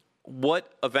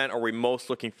 What event are we most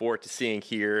looking forward to seeing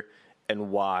here, and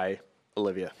why,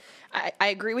 Olivia? I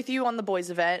agree with you on the boys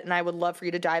event, and I would love for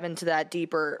you to dive into that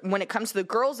deeper. When it comes to the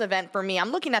girls event, for me,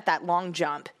 I'm looking at that long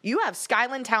jump. You have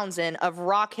Skyland Townsend of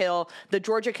Rock Hill, the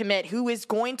Georgia commit, who is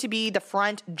going to be the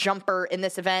front jumper in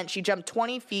this event. She jumped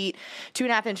 20 feet,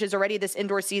 2.5 inches already this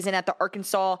indoor season at the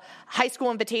Arkansas High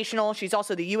School Invitational. She's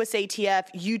also the USATF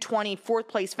U20 fourth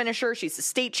place finisher. She's the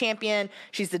state champion.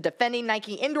 She's the defending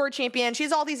Nike indoor champion. She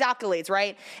has all these accolades,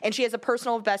 right? And she has a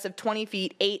personal best of 20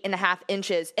 feet, 8.5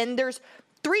 inches. And there's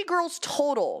 3 girls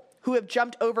total who have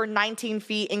jumped over 19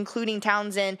 feet, including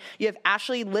Townsend. You have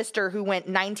Ashley Lister, who went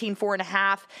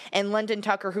 19.4.5, and London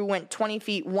Tucker, who went 20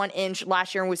 feet 1 inch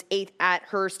last year and was 8th at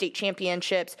her state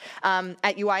championships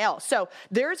at UIL. So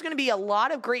there's going to be a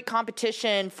lot of great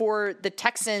competition for the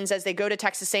Texans as they go to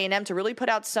Texas A&M to really put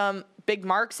out some big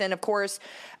marks. And of course,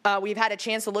 we've had a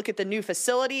chance to look at the new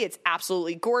facility. It's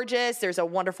absolutely gorgeous. There's a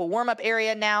wonderful warm-up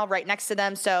area now right next to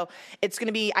them. So it's going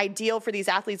to be ideal for these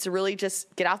athletes to really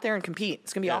just get out there and compete.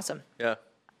 It's going to be awesome. Yeah.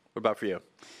 What about for you?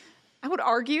 I would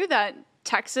argue that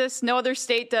Texas, no other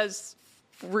state does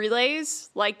relays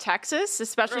like Texas,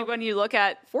 especially when you look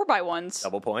at 4x1s.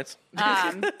 Double points.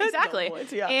 Exactly. Double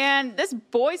points, yeah. And this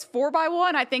boys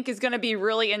 4x1, I think, is going to be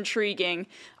really intriguing.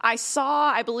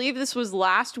 I believe this was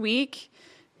last week,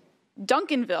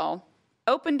 Duncanville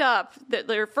opened up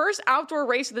their first outdoor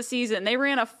race of the season. They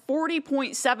ran a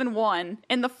 40.71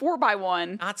 in the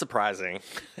 4x1. Not surprising.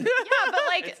 Yeah, but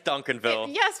like it's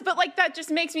Duncanville. Yes, but like that just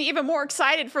makes me even more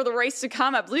excited for the race to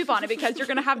come at Bluebonnet because you're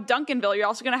going to have Duncanville. You're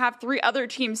also going to have 3 other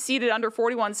teams seated under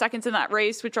 41 seconds in that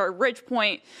race, which are Ridge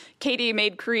Point, Katy,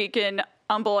 Maid Creek, and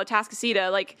Humboldt,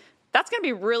 Atascocita. Like that's going to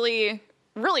be really,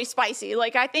 really spicy.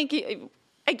 Like I think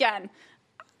again.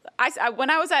 When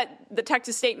I was at the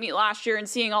Texas State meet last year and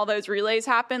seeing all those relays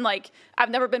happen, like I've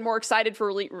never been more excited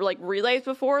for relays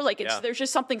before. Like there's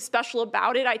just something special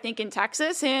about it, I think, in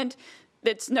Texas, and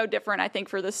it's no different, I think,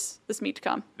 for this meet to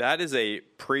come. That is a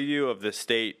preview of the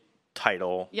state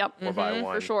title. Yep,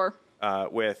 4x1 for sure.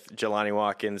 With Jelani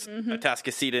Watkins.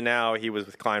 Atascocita now, he was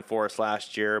with Klein Forest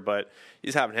last year, but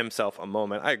he's having himself a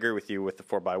moment. I agree with you with the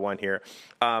 4x1 here.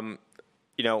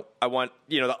 I want,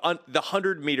 the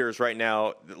 100 meters right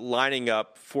now lining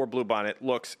up for Bluebonnet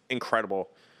looks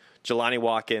incredible. Jelani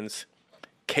Watkins,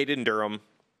 Caden Durham,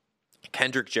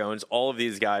 Kendrick Jones, all of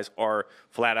these guys are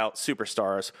flat out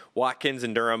superstars. Watkins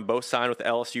and Durham both signed with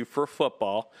LSU for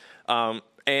football.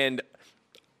 And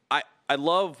I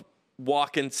love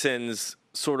Watkinson's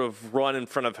sort of run in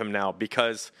front of him now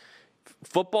because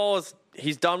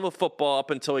he's done with football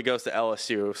up until he goes to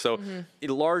LSU. So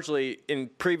largely in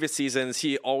previous seasons,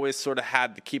 he always sort of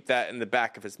had to keep that in the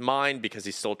back of his mind because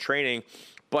he's still training.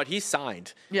 But he's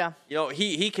signed. Yeah.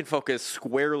 He can focus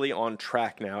squarely on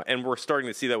track now. And we're starting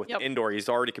to see that with indoor. He's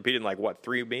already competed in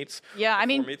 3 meets? Yeah, I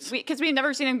mean, because we've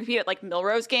never seen him compete at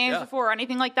Millrose games before or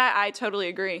anything like that. I totally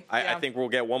agree. I think we'll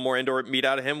get one more indoor meet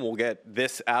out of him. We'll get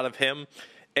this out of him.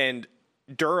 And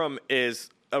Durham is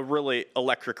a really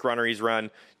electric runner. He's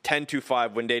run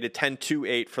 10.25 win data,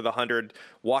 10.28 for the 100.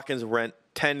 Watkins ran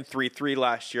 10.33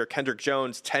 last year. Kendrick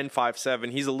Jones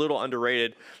 10.57. He's a little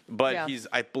underrated, but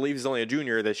I believe he's only a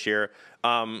junior this year.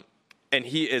 And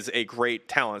he is a great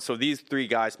talent. So these 3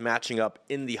 guys matching up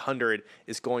in the 100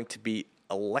 is going to be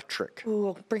electric.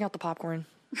 Ooh, bring out the popcorn.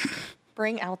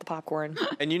 Bring out the popcorn.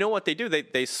 And you know what they do?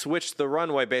 They switch the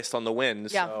runway based on the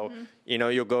winds. Yeah. So,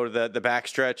 you'll go to the back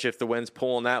stretch if the wind's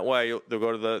pulling that way. They'll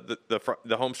go to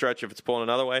the home stretch if it's pulling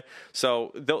another way.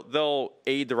 So they'll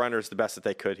aid the runners the best that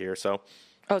they could here. So,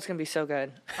 it's going to be so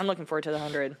good. I'm looking forward to the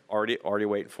 100. Already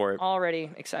waiting for it. Already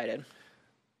excited.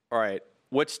 All right.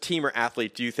 Which team or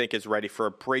athlete do you think is ready for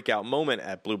a breakout moment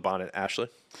at Bluebonnet, Ashley?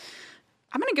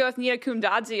 I'm going to go with Nita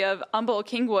Kumdadze of Humboldt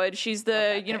Kingwood. She's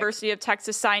the University of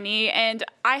Texas signee, and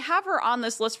I have her on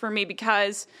this list for me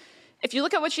because if you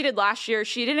look at what she did last year,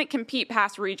 she didn't compete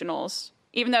past regionals,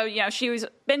 even though, she was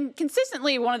been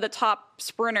consistently one of the top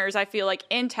sprinters, I feel like,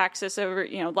 in Texas over,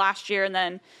 last year and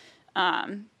then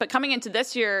But coming into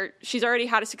this year, she's already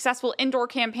had a successful indoor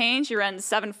campaign. She ran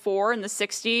 7.4 in the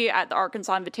 60 at the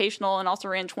Arkansas Invitational and also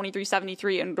ran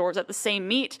 23.73 indoors at the same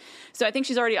meet. So I think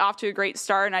she's already off to a great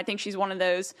start, and I think she's one of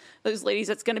those ladies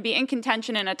that's going to be in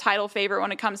contention and a title favorite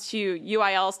when it comes to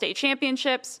UIL state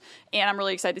championships, and I'm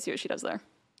really excited to see what she does there.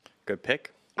 Good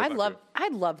pick. I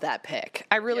love that pick.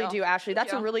 I really do, Ashley.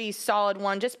 That's a really solid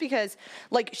one just because,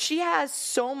 like, she has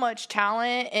so much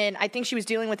talent, and I think she was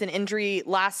dealing with an injury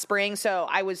last spring. So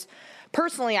I was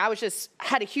just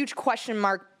had a huge question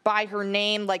mark by her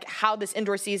name, like how this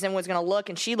indoor season was going to look.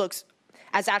 And she looks,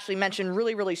 as Ashley mentioned,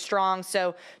 really, really strong.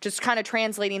 So just kind of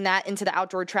translating that into the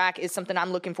outdoor track is something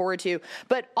I'm looking forward to.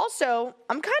 But also,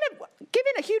 I'm kind of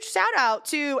giving a huge shout out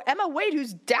to Emma Wade,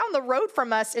 who's down the road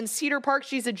from us in Cedar Park.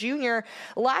 She's a junior.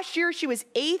 Last year, she was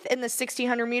 8th in the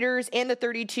 1,600 meters and the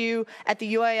 32 at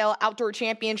the UIL Outdoor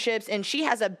Championships, and she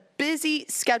has a busy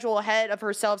schedule ahead of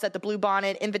herself at the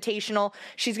Bluebonnet Invitational.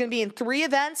 She's going to be in 3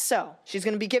 events, so she's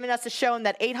going to be giving us a show in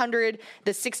that 800,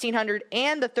 the 1,600,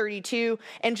 and the 32.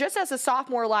 And just as a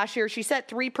sophomore last year, she set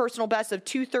 3 personal bests of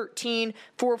 2:13,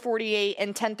 4:48,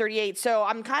 and 10:38. So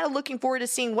I'm kind of looking forward to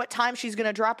seeing what time she's going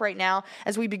to drop right now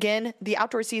as we begin the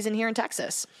outdoor season here in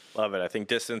Texas. Love it. I think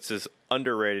distance is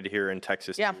underrated here in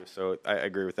Texas, too, so I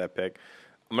agree with that pick.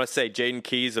 I'm going to say Jaden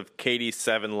Keys of Katy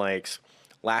Seven Lakes.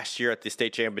 Last year at the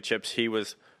state championships, he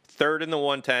was 3rd in the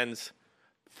 110s,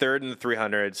 3rd in the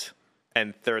 300s,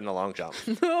 and 3rd in the long jump.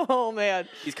 Oh, man.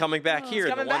 He's coming back here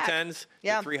in the 110s, the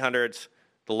 300s,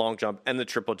 the long jump, and the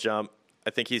triple jump. I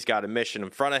think he's got a mission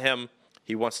in front of him.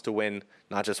 He wants to win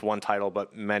not just one title,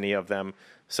 but many of them.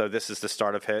 So this is the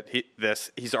start of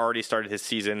he's already started his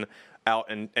season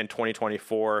out in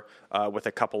 2024 with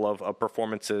a couple of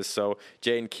performances. So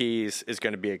Jaden Keys is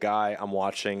going to be a guy I'm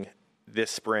watching this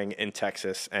spring in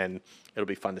Texas, and it'll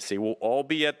be fun to see. We'll all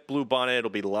be at Bluebonnet. It'll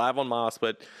be live on Moss,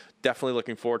 but definitely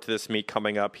looking forward to this meet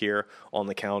coming up here on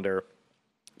the calendar.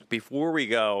 Before we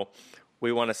go,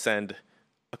 we want to send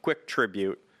a quick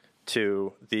tribute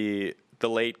to the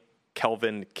late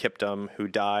Kelvin Kiptum, who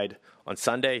died on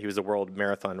Sunday. He was a world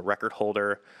marathon record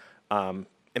holder.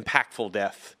 Impactful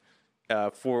death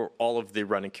for all of the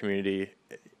running community,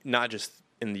 not just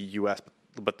in the U.S.,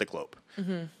 but the globe.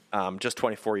 Just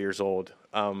 24 years old.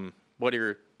 What are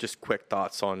your just quick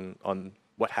thoughts on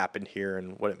what happened here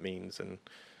and what it means? And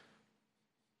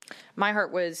my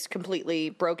heart was completely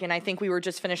broken. I think we were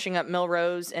just finishing up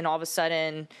Millrose, and all of a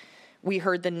sudden we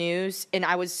heard the news, and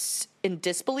I was in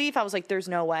disbelief. I was like, there's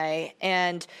no way.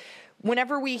 And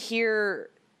whenever we hear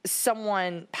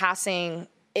someone passing,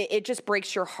 it just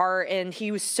breaks your heart. And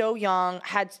he was so young,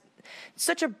 had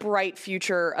such a bright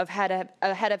future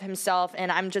ahead of himself,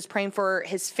 and I'm just praying for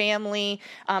his family.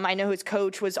 I know his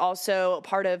coach was also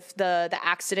part of the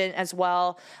accident as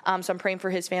well, so I'm praying for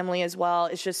his family as well.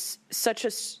 It's just such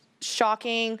a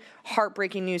shocking,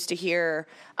 heartbreaking news to hear,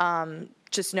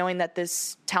 just knowing that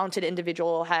this talented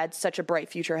individual had such a bright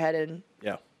future ahead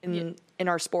in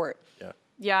our sport.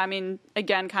 Yeah, I mean,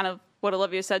 again, kind of what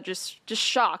Olivia said, just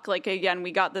shock. Like, again,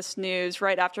 we got this news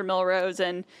right after Millrose,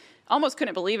 and almost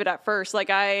couldn't believe it at first. Like,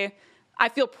 I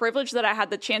feel privileged that I had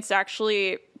the chance to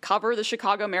actually cover the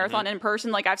Chicago Marathon in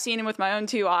person. Like, I've seen him with my own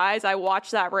 2 eyes. I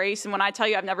watched that race, and when I tell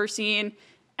you I've never seen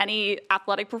any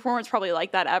athletic performance probably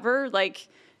like that ever, like,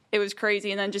 it was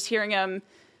crazy. And then just hearing him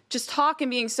just talk and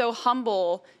being so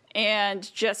humble,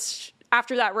 and just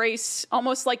after that race,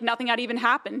 almost like nothing had even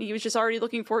happened. He was just already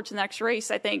looking forward to the next race,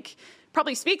 I think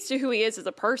probably speaks to who he is as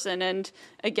a person. And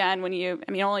again,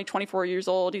 only 24 years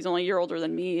old, he's only a year older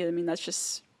than me. I mean, that's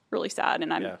just really sad.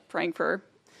 And I'm praying for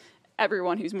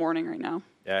everyone who's mourning right now.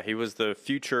 Yeah, he was the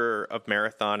future of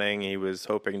marathoning. He was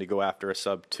hoping to go after a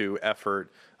sub-2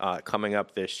 effort coming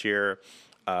up this year.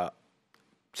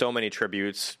 So many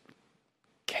tributes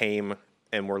came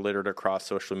and were littered across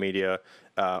social media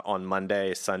on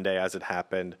Monday, Sunday as it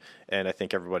happened. And I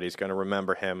think everybody's going to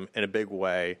remember him in a big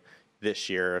way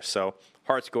this year. So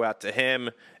hearts go out to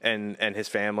him and his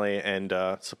family, and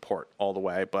support all the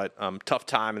way. But tough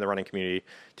time in the running community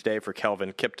today for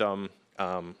Kelvin Kiptum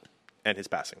and his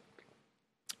passing.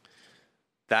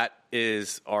 That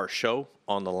is our show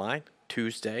on the line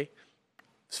Tuesday.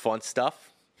 It's fun stuff.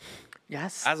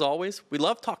 Yes. As always, we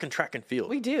love talking track and field.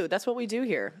 We do. That's what we do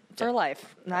here. It's our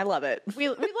life, and I love it. We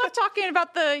love talking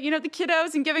about the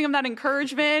kiddos and giving them that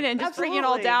encouragement and just bringing it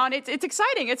all down. It's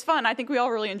exciting. It's fun. I think we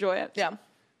all really enjoy it. Yeah.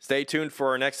 Stay tuned for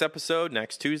our next episode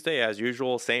next Tuesday, as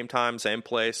usual, same time, same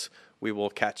place. We will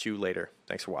catch you later.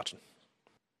 Thanks for watching.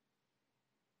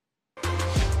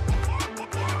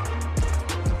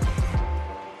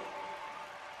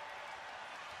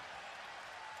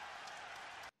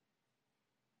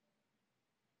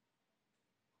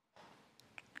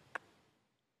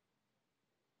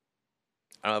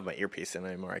 I don't have my earpiece in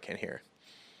anymore. I can't hear.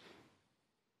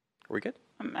 Are we good?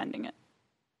 I'm ending it.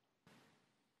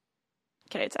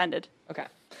 Okay, it's ended. Okay.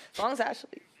 As long as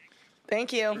Ashley.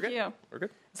 Thank you. Thank you. We're good.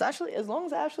 As long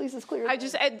as Ashley's is clear.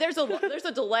 There's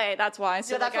a delay. That's why.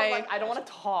 So Yeah, that's like why I don't want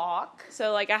to talk.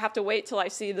 So like I have to wait till I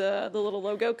see the little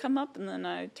logo come up and then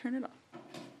I turn it off.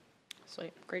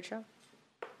 Sweet. Great show.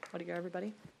 What do you got,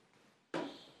 everybody?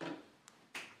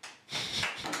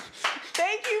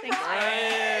 Thank you,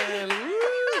 Brian.